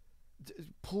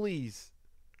 Please,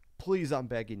 I'm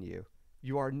begging you.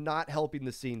 You are not helping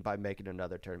the scene by making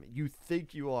another tournament. You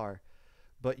think you are,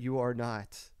 but you are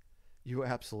not. You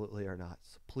absolutely are not.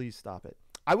 So please stop it.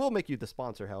 I will make you the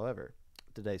sponsor, however,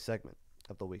 today's segment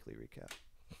of the weekly recap.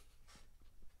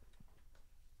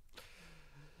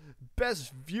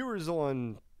 Best viewers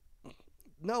on...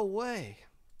 No way.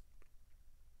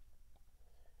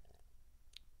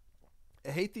 I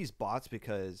hate these bots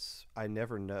because I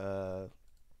never know.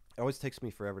 It always takes me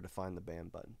forever to find the ban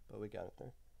button, but we got it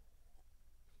there.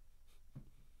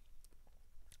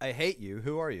 I hate you.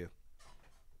 Who are you?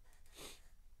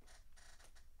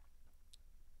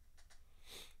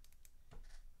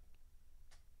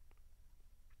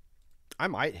 I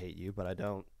might hate you, but I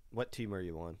don't. What team are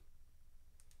you on?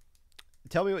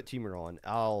 Tell me what team you're on.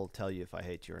 I'll tell you if I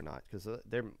hate you or not, because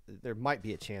there might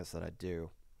be a chance that I do.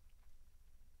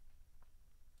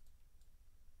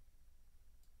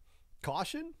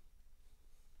 Caution?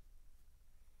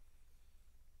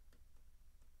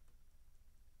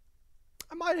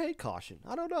 I might hate Caution.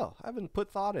 I don't know. I haven't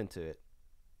put thought into it.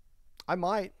 I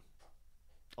might.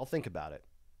 I'll think about it.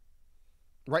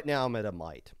 Right now I'm at a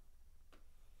might.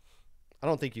 I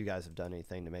don't think you guys have done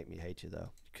anything to make me hate you,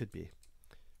 though. It could be.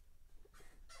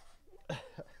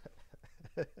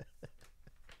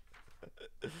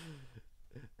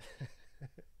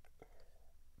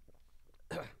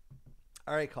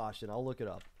 All right, Caution. I'll look it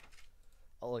up.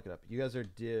 You guys are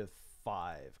Div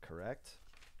 5, correct?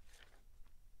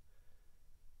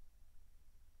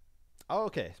 Oh,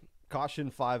 okay.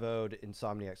 Caution 5-0'd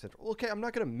Insomniac Central. Okay, I'm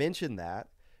not going to mention that.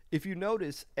 If you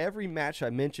notice, every match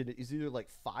I mentioned is either like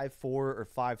 5-4 or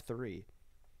 5-3.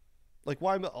 Like,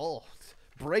 why am I... Oh,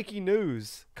 breaking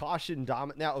news. Caution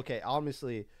dominant. Now, okay,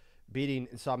 obviously, beating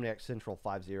Insomniac Central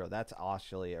 5-0, that's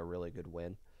actually a really good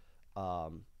win.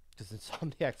 Because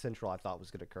Insomniac Central, I thought,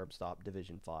 was going to curb stop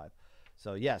Division 5.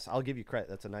 So, yes, I'll give you credit.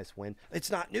 That's a nice win. It's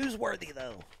not newsworthy,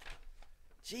 though.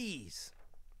 Jeez.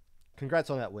 Congrats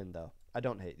on that win, though. I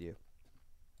don't hate you.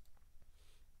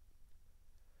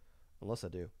 Unless I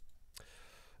do.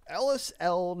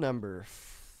 LSL number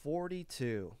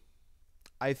 42.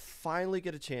 I finally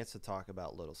get a chance to talk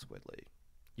about Little Squid League.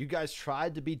 You guys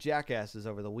tried to be jackasses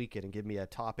over the weekend and give me a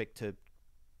topic to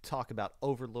talk about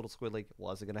over Little Squid League.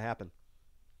 Wasn't going to happen.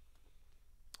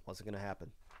 Wasn't going to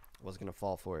happen. Wasn't going to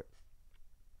fall for it.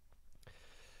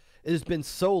 It has been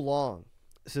so long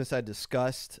since I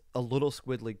discussed a Little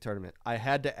Squid League tournament. I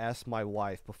had to ask my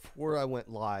wife before I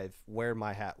went live where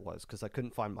my hat was because I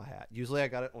couldn't find my hat. Usually I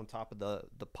got it on top of the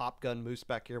pop gun moose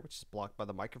back here, which is blocked by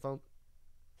the microphone.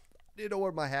 I didn't know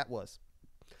where my hat was.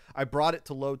 I brought it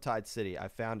to Low Tide City. I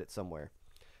found it somewhere.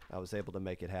 I was able to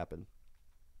make it happen.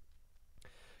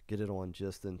 Get it on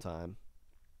just in time.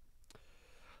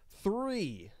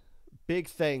 3 big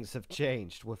things have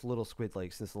changed with Little Squid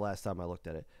League since the last time I looked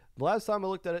at it. The last time I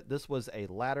looked at it, this was a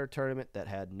ladder tournament that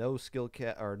had no skill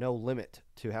cap or no limit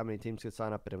to how many teams could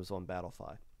sign up, and it was on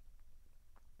Battlefy.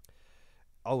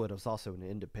 Oh, it was also an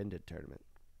independent tournament.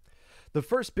 The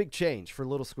first big change for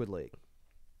Little Squid League.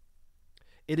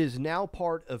 It is now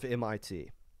part of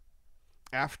MIT.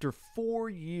 After 4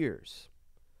 years,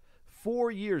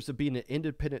 4 years of being an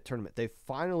independent tournament, they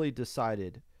finally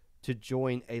decided to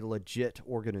join a legit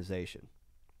organization.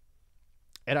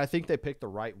 And I think they picked the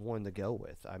right one to go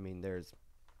with. There's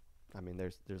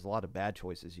a lot of bad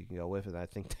choices you can go with, and I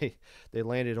think they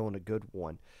landed on a good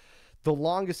one. The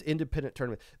longest independent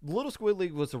tournament. Little Squid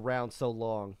League was around so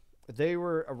long. They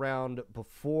were around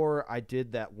before I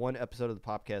did that one episode of the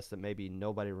podcast that maybe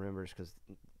nobody remembers because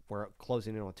we're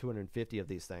closing in on 250 of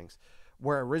these things,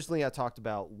 where originally I talked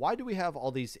about why do we have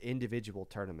all these individual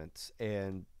tournaments,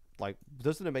 and like,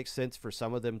 doesn't it make sense for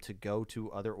some of them to go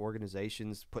to other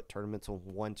organizations, put tournaments on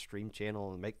one stream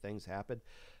channel and make things happen?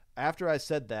 After I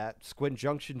said that, Squid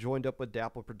Junction joined up with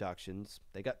Dapple Productions.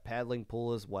 They got Paddling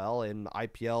Pool as well, and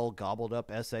IPL gobbled up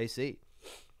SAC.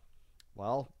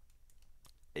 Well,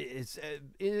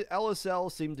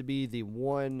 LSL seemed to be the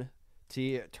one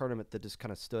tournament that just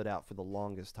kind of stood out for the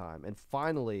longest time. And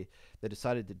finally, they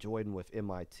decided to join with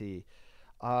MIT.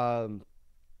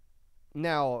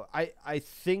 Now, I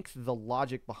think the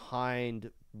logic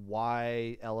behind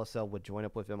why LSL would join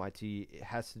up with MIT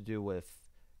has to do with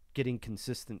getting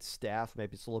consistent staff.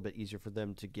 Maybe it's a little bit easier for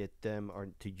them to get them or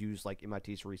to use like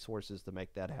MIT's resources to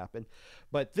make that happen.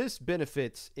 But this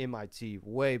benefits MIT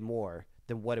way more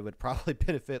than what it would probably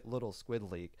benefit Little Squid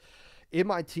League.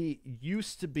 MIT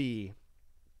used to be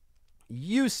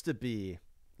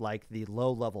like the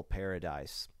low-level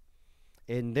paradise.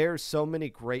 And there's so many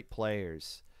great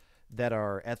players that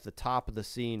are at the top of the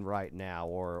scene right now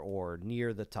or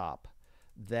near the top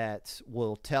that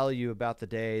will tell you about the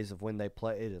days of when they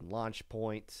played in Launch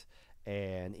Point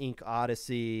and Ink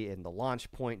Odyssey and the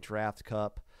Launch Point Draft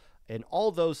Cup and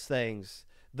all those things.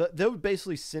 They would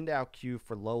basically send out Q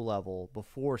for low level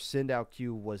before send out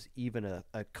Q was even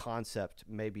a concept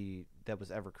maybe that was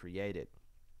ever created.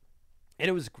 And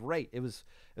it was great. It was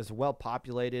well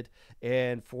populated.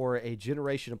 And for a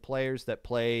generation of players that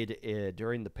played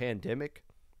during the pandemic,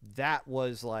 that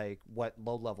was like what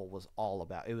low level was all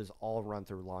about. It was all run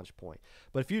through Launch Point.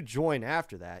 But if you join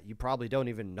after that, you probably don't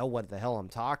even know what the hell I'm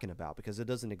talking about because it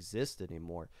doesn't exist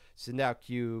anymore. Sendout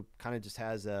Q kind of just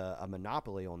has a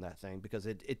monopoly on that thing because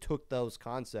it took those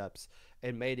concepts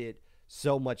and made it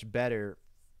so much better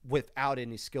without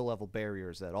any skill level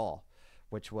barriers at all,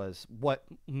 which was what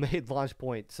made Launch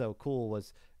Point so cool.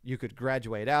 Was you could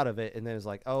graduate out of it and then it's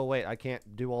like, oh wait, I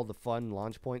can't do all the fun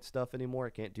Launch Point stuff anymore.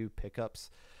 I can't do pickups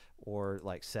or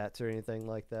like sets or anything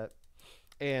like that.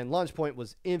 And Launch Point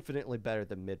was infinitely better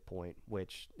than Midpoint,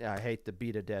 which I hate to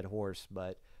beat a dead horse,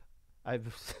 but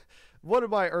one of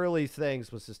my early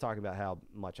things was just talking about how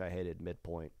much I hated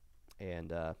Midpoint,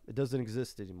 and it doesn't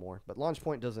exist anymore. But Launch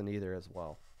Point doesn't either as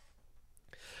well.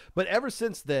 But ever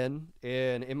since then,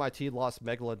 and MIT lost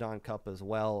Megalodon Cup as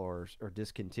well, or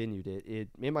discontinued it.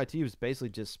 MIT was basically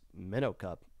just Minnow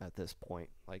Cup at this point.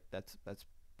 Like that's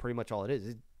pretty much all it is.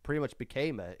 It pretty much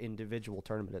became an individual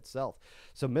tournament itself.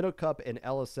 So Minnow Cup and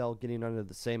LSL getting under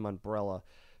the same umbrella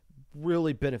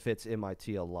really benefits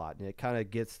MIT a lot, and it kind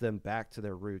of gets them back to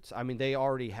their roots. I mean, they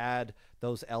already had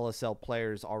those LSL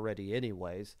players already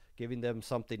anyways, giving them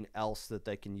something else that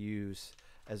they can use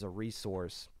as a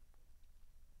resource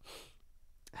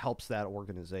helps that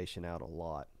organization out a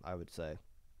lot, I would say.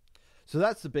 So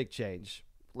that's the big change,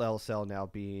 LSL now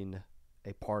being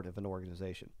a part of an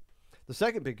organization. The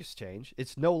second biggest change,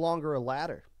 it's no longer a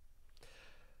ladder.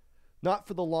 Not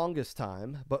for the longest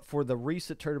time, but for the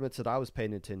recent tournaments that I was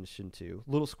paying attention to,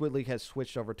 Little Squid League has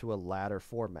switched over to a ladder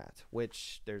format,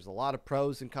 which there's a lot of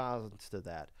pros and cons to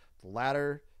that. The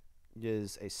ladder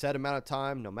is a set amount of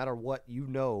time. No matter what, you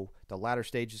know the ladder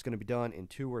stage is going to be done in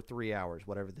 2 or 3 hours,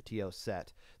 whatever the TO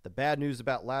set. The bad news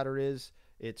about ladder is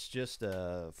it's just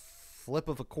a flip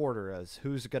of a quarter as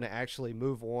who's going to actually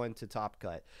move on to Top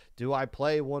Cut. Do I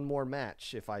play one more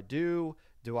match? If I do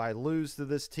I lose to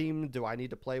this team? Do I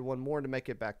need to play one more to make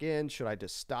it back in? Should I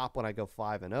just stop when I go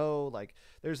 5-0? Like,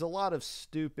 there's a lot of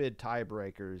stupid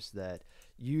tiebreakers that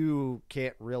you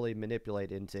can't really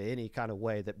manipulate into any kind of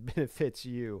way that benefits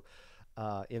you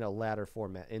in a ladder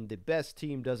format. And the best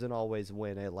team doesn't always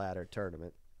win a ladder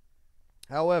tournament.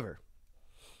 However,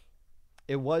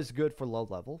 it was good for low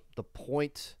level. The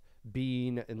point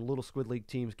being in Little Squid League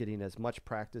teams getting as much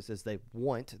practice as they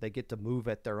want. They get to move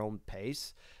at their own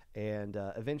pace. And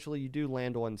eventually you do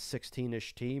land on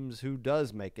 16-ish teams who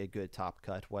does make a good Top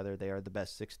Cut, whether they are the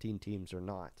best 16 teams or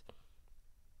not.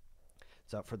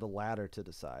 It's up for the ladder to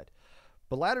decide.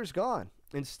 But ladder's gone.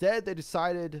 Instead, they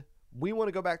decided we want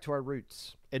to go back to our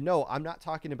roots. And no, I'm not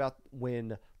talking about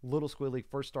when Little Squid League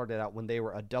first started out, when they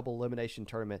were a double elimination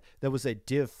tournament that was a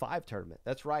Div 5 tournament.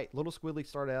 That's right. Little Squid League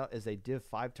started out as a Div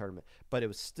 5 tournament, but it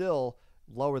was still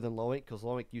lower than Low Inc because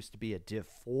Low Inc used to be a Div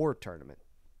 4 tournament.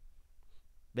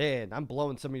 Man, I'm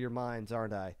blowing some of your minds,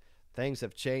 aren't I? Things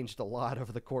have changed a lot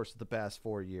over the course of the past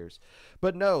 4 years.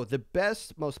 But no, the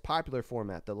best, most popular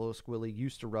format that Little Squilly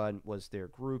used to run was their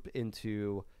group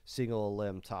into single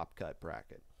limb top cut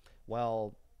bracket.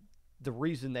 Well, the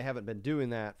reason they haven't been doing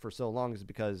that for so long is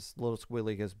because Little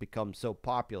Squilly has become so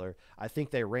popular. I think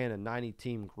they ran a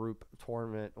 90-team group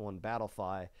tournament on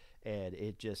Battlefy, and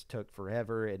it just took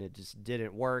forever, and it just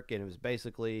didn't work, and it was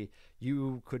basically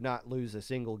you could not lose a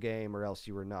single game or else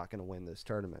you were not going to win this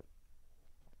tournament.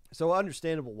 So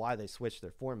understandable why they switched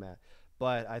their format,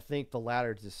 but I think the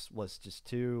latter was just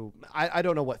too... I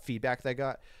don't know what feedback they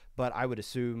got, but I would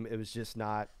assume it was just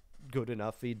not good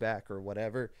enough feedback or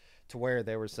whatever, to where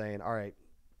they were saying, all right,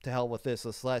 to hell with this.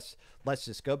 Let's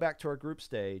just go back to our group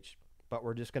stage, but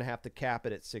we're just going to have to cap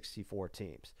it at 64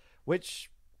 teams, which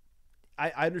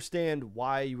I understand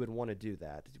why you would want to do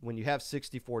that. When you have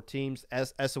 64 teams,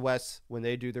 as SOS, when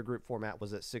they do their group format,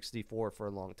 was at 64 for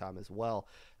a long time as well.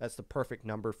 That's the perfect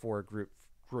number for a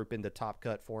group in the top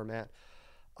cut format.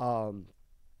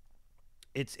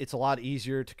 It's a lot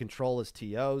easier to control as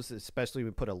TOs, especially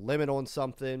when we put a limit on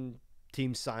something.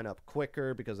 Teams sign up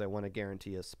quicker because they want to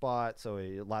guarantee a spot, so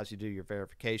it allows you to do your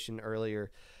verification earlier.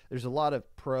 There's a lot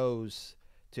of pros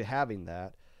to having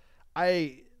that.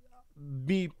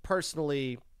 Me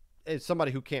personally, as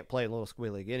somebody who can't play Little Squee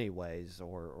League anyways,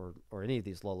 or any of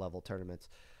these low-level tournaments,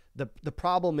 the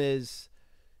problem is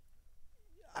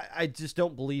I just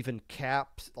don't believe in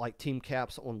caps, like team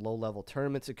caps on low-level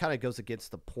tournaments. It kind of goes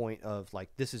against the point of, like,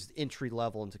 this is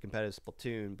entry-level into competitive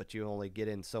Splatoon, but you only get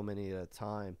in so many at a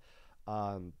time.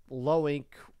 Low Inc,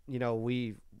 you know,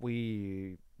 we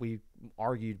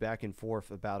argued back and forth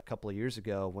about a couple of years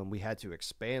ago when we had to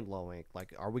expand Low Inc.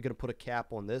 Like, are we going to put a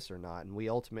cap on this or not? And we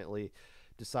ultimately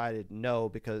decided no,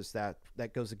 because that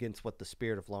goes against what the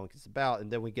spirit of Low Inc is about. And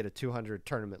then we get a 200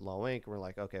 tournament Low Inc, and we're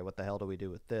like, okay, what the hell do we do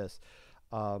with this?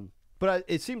 But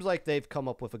it seems like they've come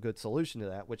up with a good solution to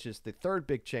that, which is the third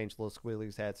big change Little Squee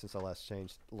League's had since I last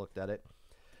looked at it.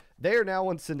 They are now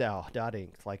on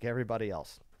Sindao.inc, like everybody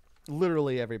else.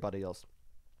 Literally everybody else,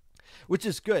 which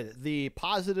is good. The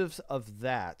positives of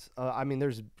that, I mean,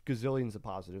 there's gazillions of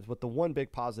positives, but the one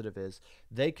big positive is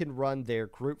they can run their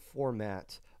group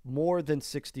format more than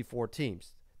 64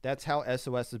 teams. That's how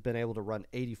SOS has been able to run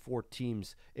 84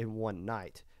 teams in one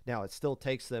night. Now, it still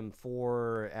takes them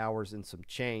 4 hours and some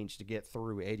change to get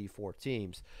through 84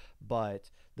 teams, but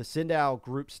the Sindao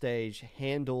group stage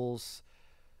handles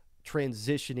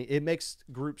transitioning. It makes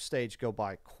group stage go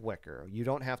by quicker. You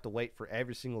don't have to wait for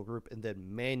every single group and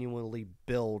then manually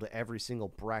build every single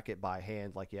bracket by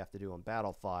hand like you have to do on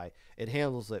Battlefy. It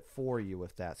handles it for you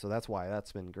with that, so that's why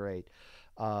that's been great.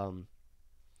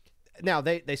 Now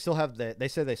they still have they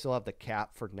say they still have the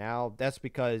cap for now. That's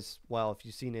because, well, if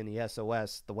you've seen any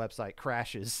SOS, the website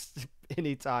crashes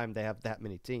anytime they have that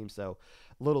many teams. So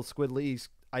Little Squid League's,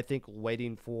 I think,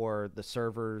 waiting for the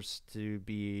servers to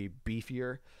be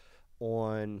beefier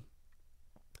on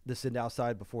the Sindao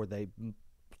side before they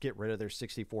get rid of their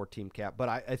 64 team cap. But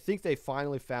I think they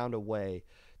finally found a way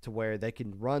to where they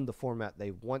can run the format they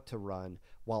want to run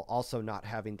while also not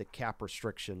having the cap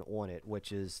restriction on it,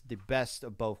 which is the best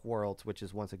of both worlds, which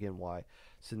is once again why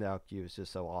Sindao Q is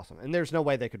just so awesome. And there's no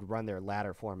way they could run their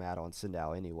ladder format on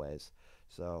Sindao anyways.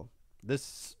 So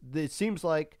it seems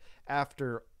like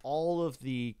after all of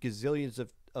the gazillions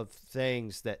of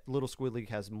things that Little Squid League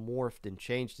has morphed and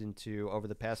changed into over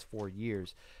the past 4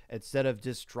 years, instead of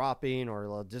just dropping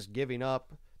or just giving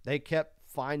up, they kept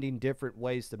finding different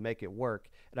ways to make it work.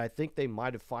 And I think they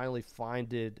might have finally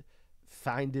finded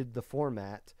the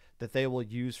format that they will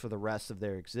use for the rest of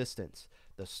their existence.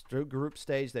 The group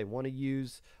stage they want to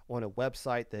use on a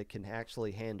website that can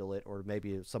actually handle it, or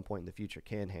maybe at some point in the future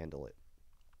can handle it.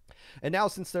 And now,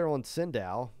 since they're on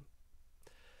Sindao,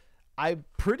 I'm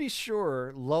pretty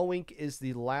sure Low Inc is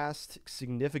the last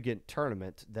significant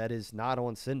tournament that is not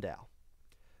on Sindao.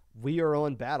 We are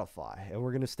on Battlefy, and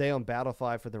we're going to stay on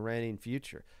Battlefy for the reigning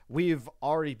future. We've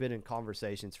already been in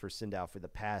conversations for Sindao for the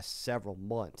past several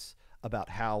months about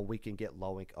how we can get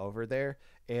Low Inc over there,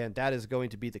 and that is going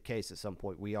to be the case at some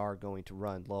point. We are going to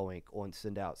run Low Inc on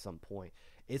Sindao at some point.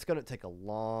 It's going to take a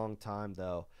long time,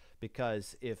 though,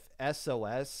 because if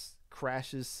SOS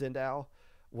crashes Sindao,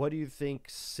 what do you think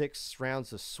 6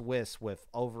 rounds of Swiss with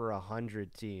over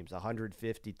 100 teams,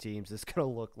 150 teams is going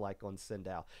to look like on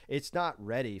Sindao? It's not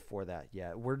ready for that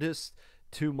yet. We're just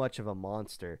too much of a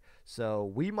monster. So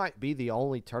we might be the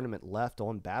only tournament left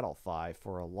on Battlefy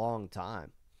for a long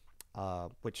time,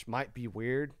 which might be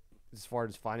weird. as far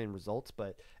as finding results,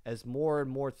 but as more and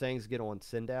more things get on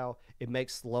Sindao, it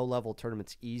makes low-level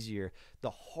tournaments easier. The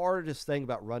hardest thing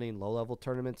about running low-level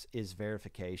tournaments is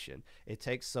verification. It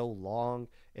takes so long,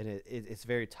 and it's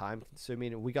very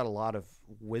time-consuming. And we got a lot of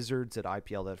wizards at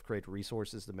IPL that have created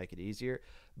resources to make it easier,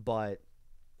 but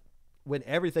when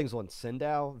everything's on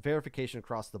Sindao, verification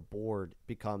across the board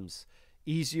becomes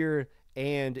easier,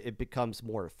 and it becomes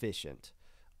more efficient.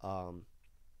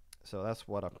 So that's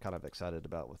what I'm kind of excited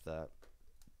about with that.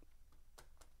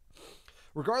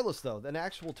 Regardless, though, an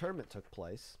actual tournament took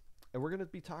place, and we're going to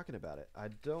be talking about it. I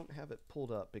don't have it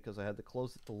pulled up because I had to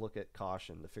close it to look at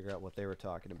Caution to figure out what they were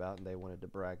talking about, and they wanted to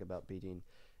brag about beating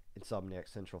Insomniac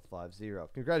Central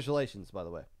 5-0. Congratulations, by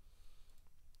the way.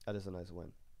 That is a nice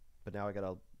win. But now I got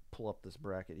to pull up this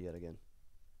bracket yet again.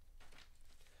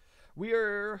 We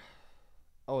are...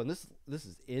 Oh, and this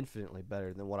is infinitely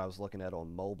better than what I was looking at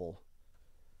on mobile.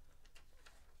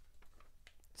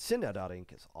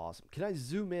 Sindao.inc is awesome. Can I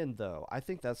zoom in, though? I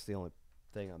think that's the only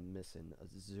thing I'm missing,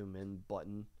 a zoom in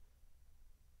button.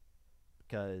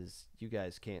 Because you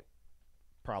guys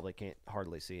probably can't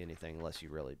hardly see anything unless you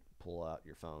really pull out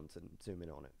your phones and zoom in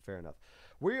on it. Fair enough.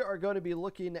 We are going to be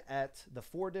looking at the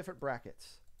 4 different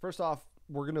brackets. First off,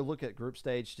 we're going to look at group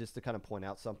stage just to kind of point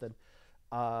out something.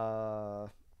 The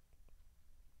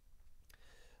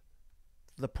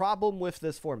problem with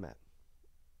this format,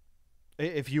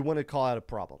 if you want to call out a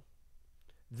problem,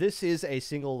 this is a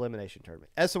single elimination tournament.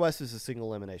 SOS is a single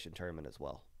elimination tournament as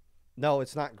well. No,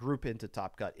 it's not group into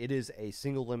Top Cut. It is a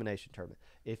single elimination tournament.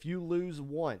 If you lose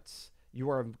once, you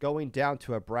are going down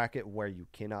to a bracket where you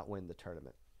cannot win the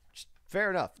tournament. Fair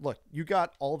enough. Look, you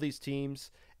got all these teams,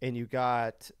 and you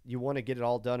want to get it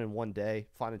all done in one day,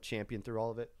 find a champion through all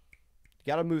of it.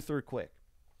 You got to move through quick.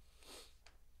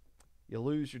 You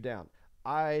lose, you're down.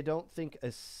 I don't think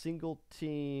a single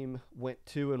team went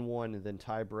 2-1 and then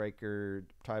tie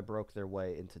broke their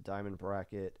way into Diamond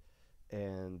Bracket.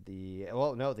 And the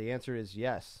answer is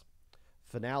yes.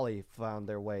 Finale found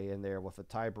their way in there with a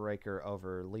tiebreaker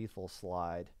over Lethal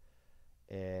Slide.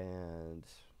 And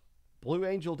Blue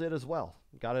Angel did as well.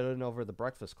 Got it in over the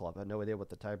Breakfast Club. I have no idea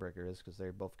what the tiebreaker is because they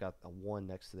both got a 1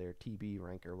 next to their TB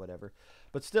rank or whatever.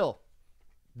 But still,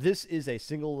 this is a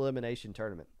single elimination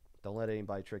tournament. Don't let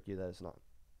anybody trick you that it's not.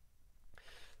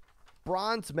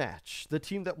 Bronze match. The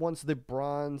team that wins the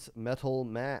bronze medal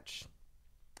match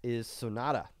is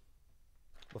Sonata.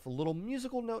 With a little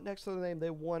musical note next to the name, they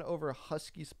won over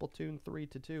Husky Splatoon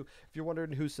 3-2. If you're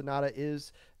wondering who Sonata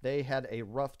is, they had a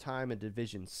rough time in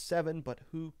Division 7, but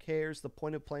who cares? The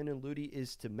point of playing in Ludi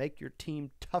is to make your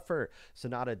team tougher.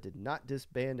 Sonata did not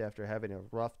disband after having a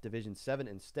rough Division 7.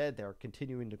 Instead, they're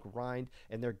continuing to grind,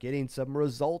 and they're getting some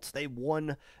results. They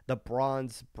won the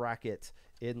bronze bracket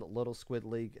in Little Squid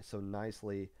League, so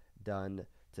nicely done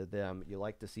to them. You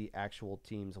like to see actual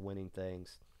teams winning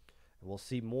things. And we'll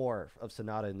see more of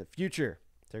Sonata in the future.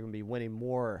 They're going to be winning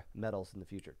more medals in the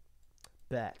future.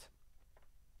 Bet.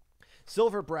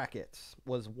 Silver bracket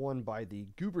was won by the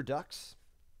Goober Ducks.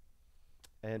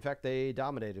 And in fact, they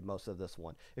dominated most of this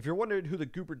one. If you're wondering who the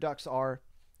Goober Ducks are,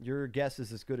 your guess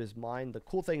is as good as mine. The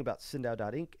cool thing about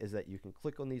Sindao.inc is that you can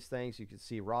click on these things. You can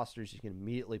see rosters. You can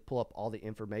immediately pull up all the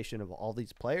information of all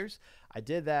these players. I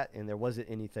did that, and there wasn't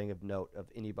anything of note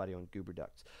of anybody on Goober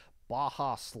Ducks.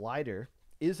 Baja Slider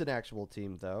is an actual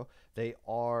team, though. They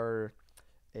are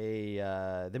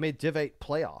they made Div 8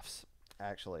 playoffs,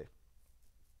 actually.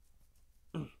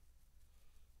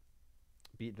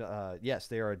 Yes,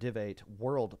 they are a Div 8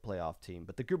 World playoff team,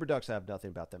 but the Goober Ducks have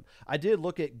nothing about them. I did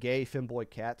look at Gay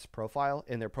Femboy Cat's profile,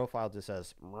 and their profile just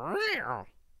says, meow.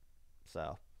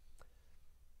 So,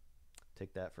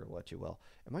 take that for what you will.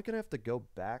 Am I going to have to go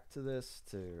back to this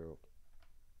to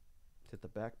hit the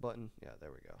back button? Yeah,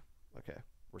 there we go. Okay,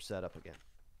 we're set up again.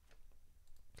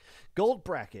 Gold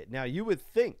bracket. Now, you would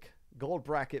think gold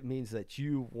bracket means that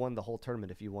you won the whole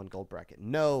tournament if you won gold bracket.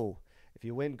 No. If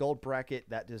you win gold bracket,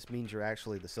 that just means you're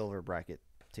actually the silver bracket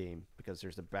team because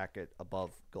there's a bracket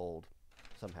above gold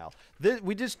somehow.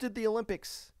 We just did the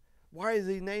Olympics. Why are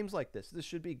the names like this? This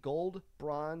should be gold,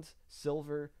 bronze,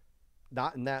 silver,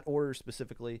 not in that order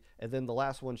specifically, and then the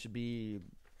last one should be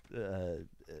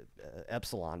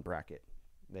epsilon bracket,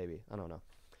 maybe. I don't know.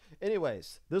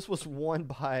 Anyways, this was won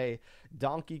by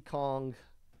Donkey Kong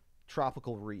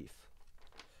Tropical Reef,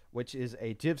 which is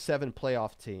a Div 7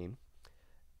 playoff team,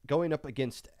 going up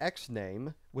against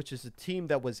X-Name, which is a team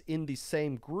that was in the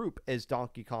same group as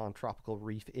Donkey Kong Tropical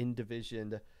Reef in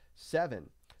Division 7.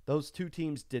 Those two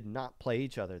teams did not play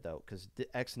each other, though, because the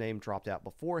X name dropped out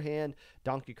beforehand.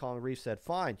 Donkey Kong Reef said,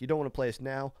 fine, you don't want to play us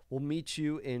now. We'll meet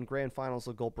you in grand finals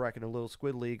of Gold Bracket and Little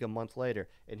Squid League a month later.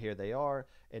 And here they are,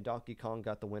 and Donkey Kong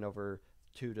got the win over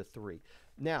 2-3.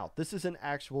 Now, this is an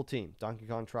actual team, Donkey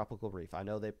Kong Tropical Reef. I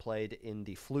know they played in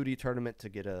the Flutie tournament to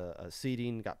get a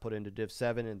seeding, got put into Div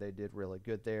 7, and they did really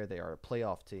good there. They are a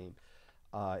playoff team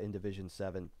in Division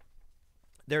 7.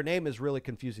 Their name is really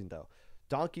confusing, though.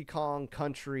 Donkey Kong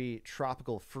Country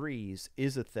Tropical Freeze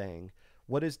is a thing.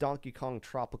 What is Donkey Kong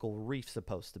Tropical Reef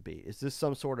supposed to be? Is this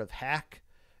some sort of hack?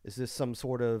 Is this some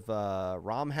sort of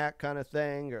ROM hack kind of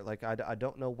thing? Or like, I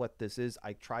don't know what this is.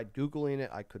 I tried Googling it.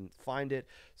 I couldn't find it.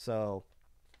 So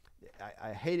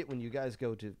I hate it when you guys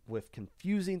go to with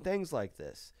confusing things like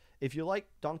this. If you like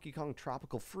Donkey Kong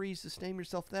Tropical Freeze, just name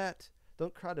yourself that.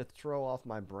 Don't try to throw off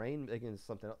my brain against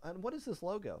something else. And what is this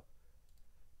logo?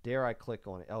 Dare I click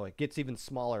on it? Oh, it gets even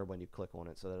smaller when you click on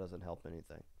it, so that doesn't help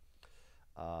anything.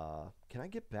 Can I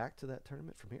get back to that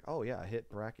tournament from here? Oh, yeah, I hit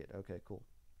bracket. Okay, cool.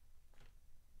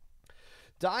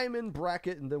 Diamond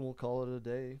bracket, and then we'll call it a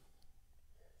day.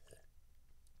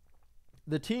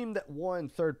 The team that won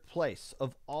third place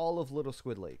of all of Little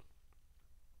Squid League,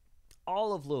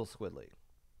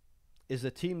 is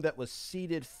a team that was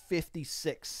seeded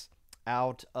 56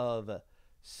 out of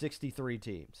 63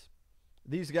 teams.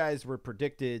 These guys were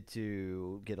predicted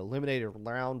to get eliminated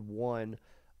round 1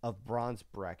 of bronze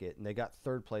bracket, and they got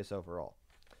third place overall.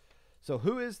 So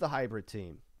who is the hybrid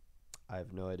team? I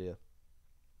have no idea.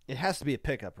 It has to be a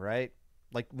pickup, right?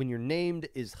 Like when your named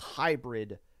is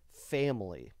hybrid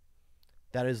family,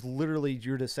 that is literally,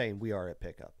 you're just saying we are a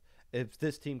pickup. If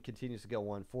this team continues to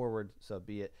go on forward, so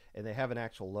be it. And they have an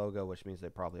actual logo, which means they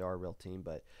probably are a real team,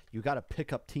 but you got a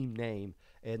pickup team name,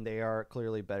 and they are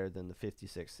clearly better than the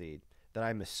 56 seed that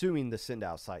I'm assuming the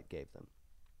send-out site gave them.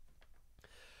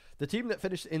 The team that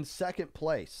finished in second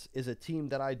place is a team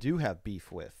that I do have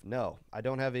beef with. No, I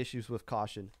don't have issues with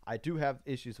Caution. I do have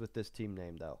issues with this team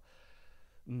name, though.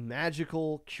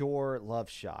 Magical Cure Love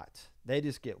Shot. They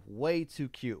just get way too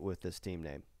cute with this team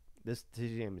name. This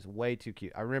team name is way too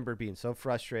cute. I remember being so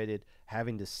frustrated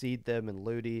having to seed them in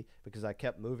Ludi because I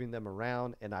kept moving them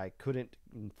around and I couldn't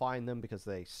find them because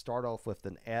they start off with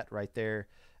an "at" right there.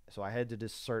 So I had to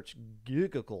just search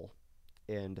Gigacle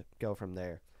and go from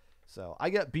there. So I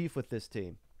got beef with this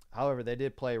team. However, they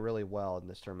did play really well in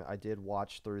this tournament. I did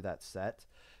watch through that set.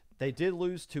 They did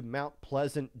lose to Mount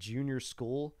Pleasant Junior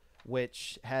School,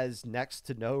 which has next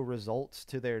to no results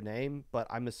to their name. But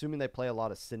I'm assuming they play a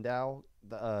lot of Sindao,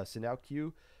 Sindao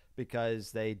Q,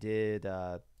 because they did.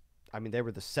 I mean, they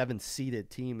were the 7th seeded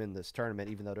team in this tournament,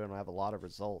 even though they don't have a lot of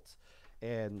results.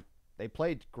 And they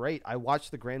played great. I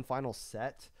watched the grand final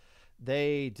set.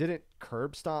 They didn't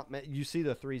curb stomp. You see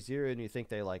the 3-0 and you think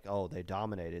they they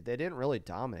dominated. They didn't really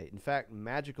dominate. In fact,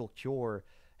 Magical Cure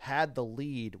had the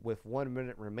lead with 1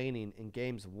 minute remaining in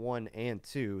games 1 and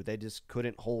 2. They just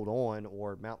couldn't hold on,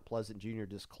 or Mount Pleasant Jr.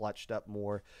 just clutched up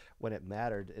more when it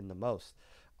mattered in the most.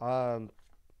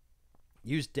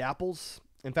 Used Dapples.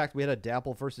 In fact, we had a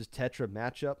Dapple versus Tetra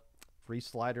matchup. Free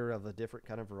slider of a different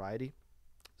kind of variety.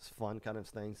 It's fun kind of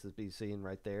things to be seeing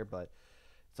right there, but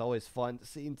it's always fun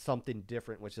seeing something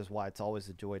different, which is why it's always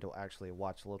a joy to actually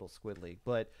watch Little Squid League.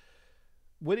 But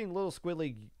winning Little Squid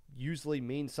League usually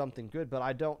means something good, but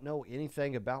I don't know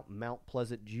anything about Mount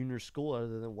Pleasant Junior School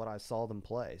other than what I saw them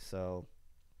play. So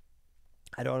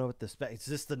I don't know what to expect. Is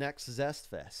this the next Zest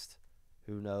Fest?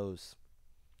 Who knows?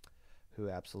 Who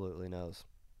absolutely knows?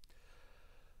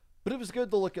 But it was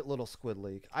good to look at Little Squid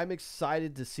League. I'm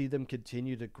excited to see them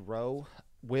continue to grow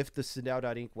with the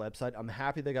Sindao.Inc. website. I'm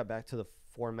happy they got back to the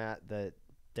format that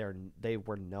they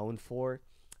were known for,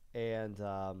 and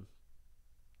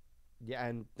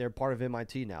and they're part of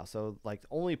MIT now. So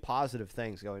only positive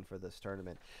things going for this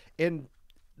tournament. And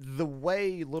the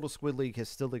way Little Squid League has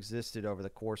still existed over the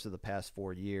course of the past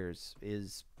 4 years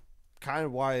is kind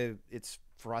of why it's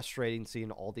frustrating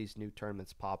seeing all these new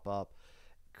tournaments pop up,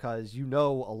 because a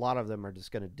lot of them are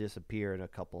just going to disappear in a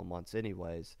couple of months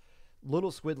anyways.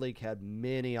 Little Squid League had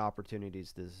many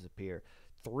opportunities to disappear.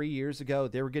 3 years ago,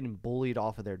 they were getting bullied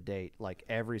off of their date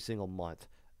every single month.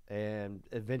 And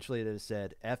eventually they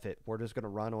said, F it, we're just going to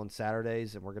run on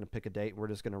Saturdays and we're going to pick a date and we're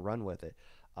just going to run with it.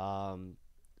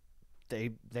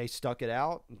 They stuck it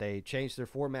out. They changed their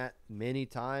format many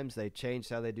times. They changed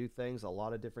how they do things a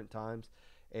lot of different times.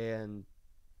 And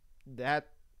that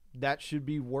should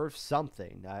be worth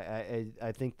something.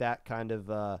 I think that kind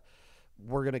of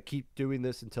we're going to keep doing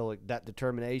this until that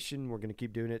determination. We're going to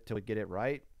keep doing it till we get it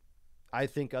right. I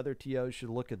think other TOs should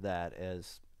look at that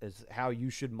as is how you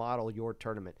should model your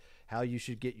tournament, how you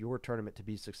should get your tournament to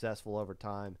be successful over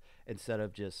time instead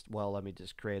of just, well, let me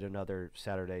just create another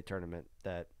Saturday tournament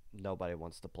that nobody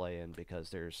wants to play in because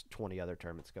there's 20 other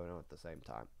tournaments going on at the same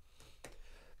time.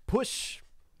 Push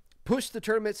the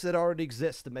tournaments that already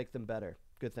exist to make them better.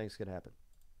 Good things can happen.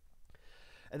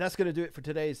 And that's going to do it for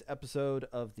today's episode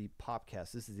of the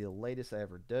Popcast. This is the latest I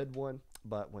ever did one,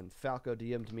 but when Falco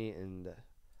DM'd me and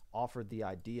offered the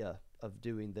idea of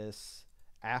doing this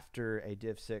after a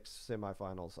Div 6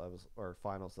 semifinals,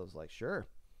 finals, I was like, sure,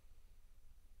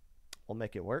 we'll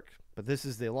make it work. But this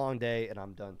is the long day, and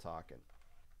I'm done talking.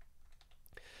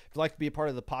 If you'd like to be a part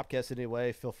of the Popcast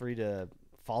anyway, feel free to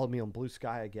follow me on Blue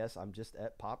Sky, I guess. I'm just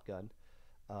at Popgun.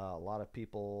 A lot of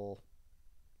people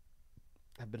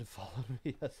have been following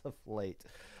me as of late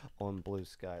on Blue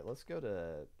Sky. Let's go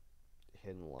to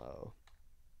Hinlow.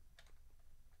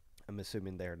 I'm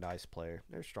assuming they're a nice player.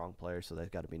 They're a strong player, so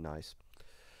they've got to be nice.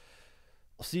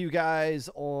 I'll see you guys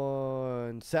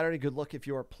on Saturday. Good luck if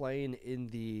you are playing in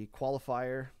the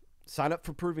qualifier. Sign up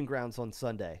for Proving Grounds on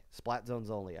Sunday. Splat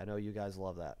zones only. I know you guys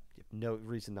love that. You have no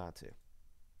reason not to.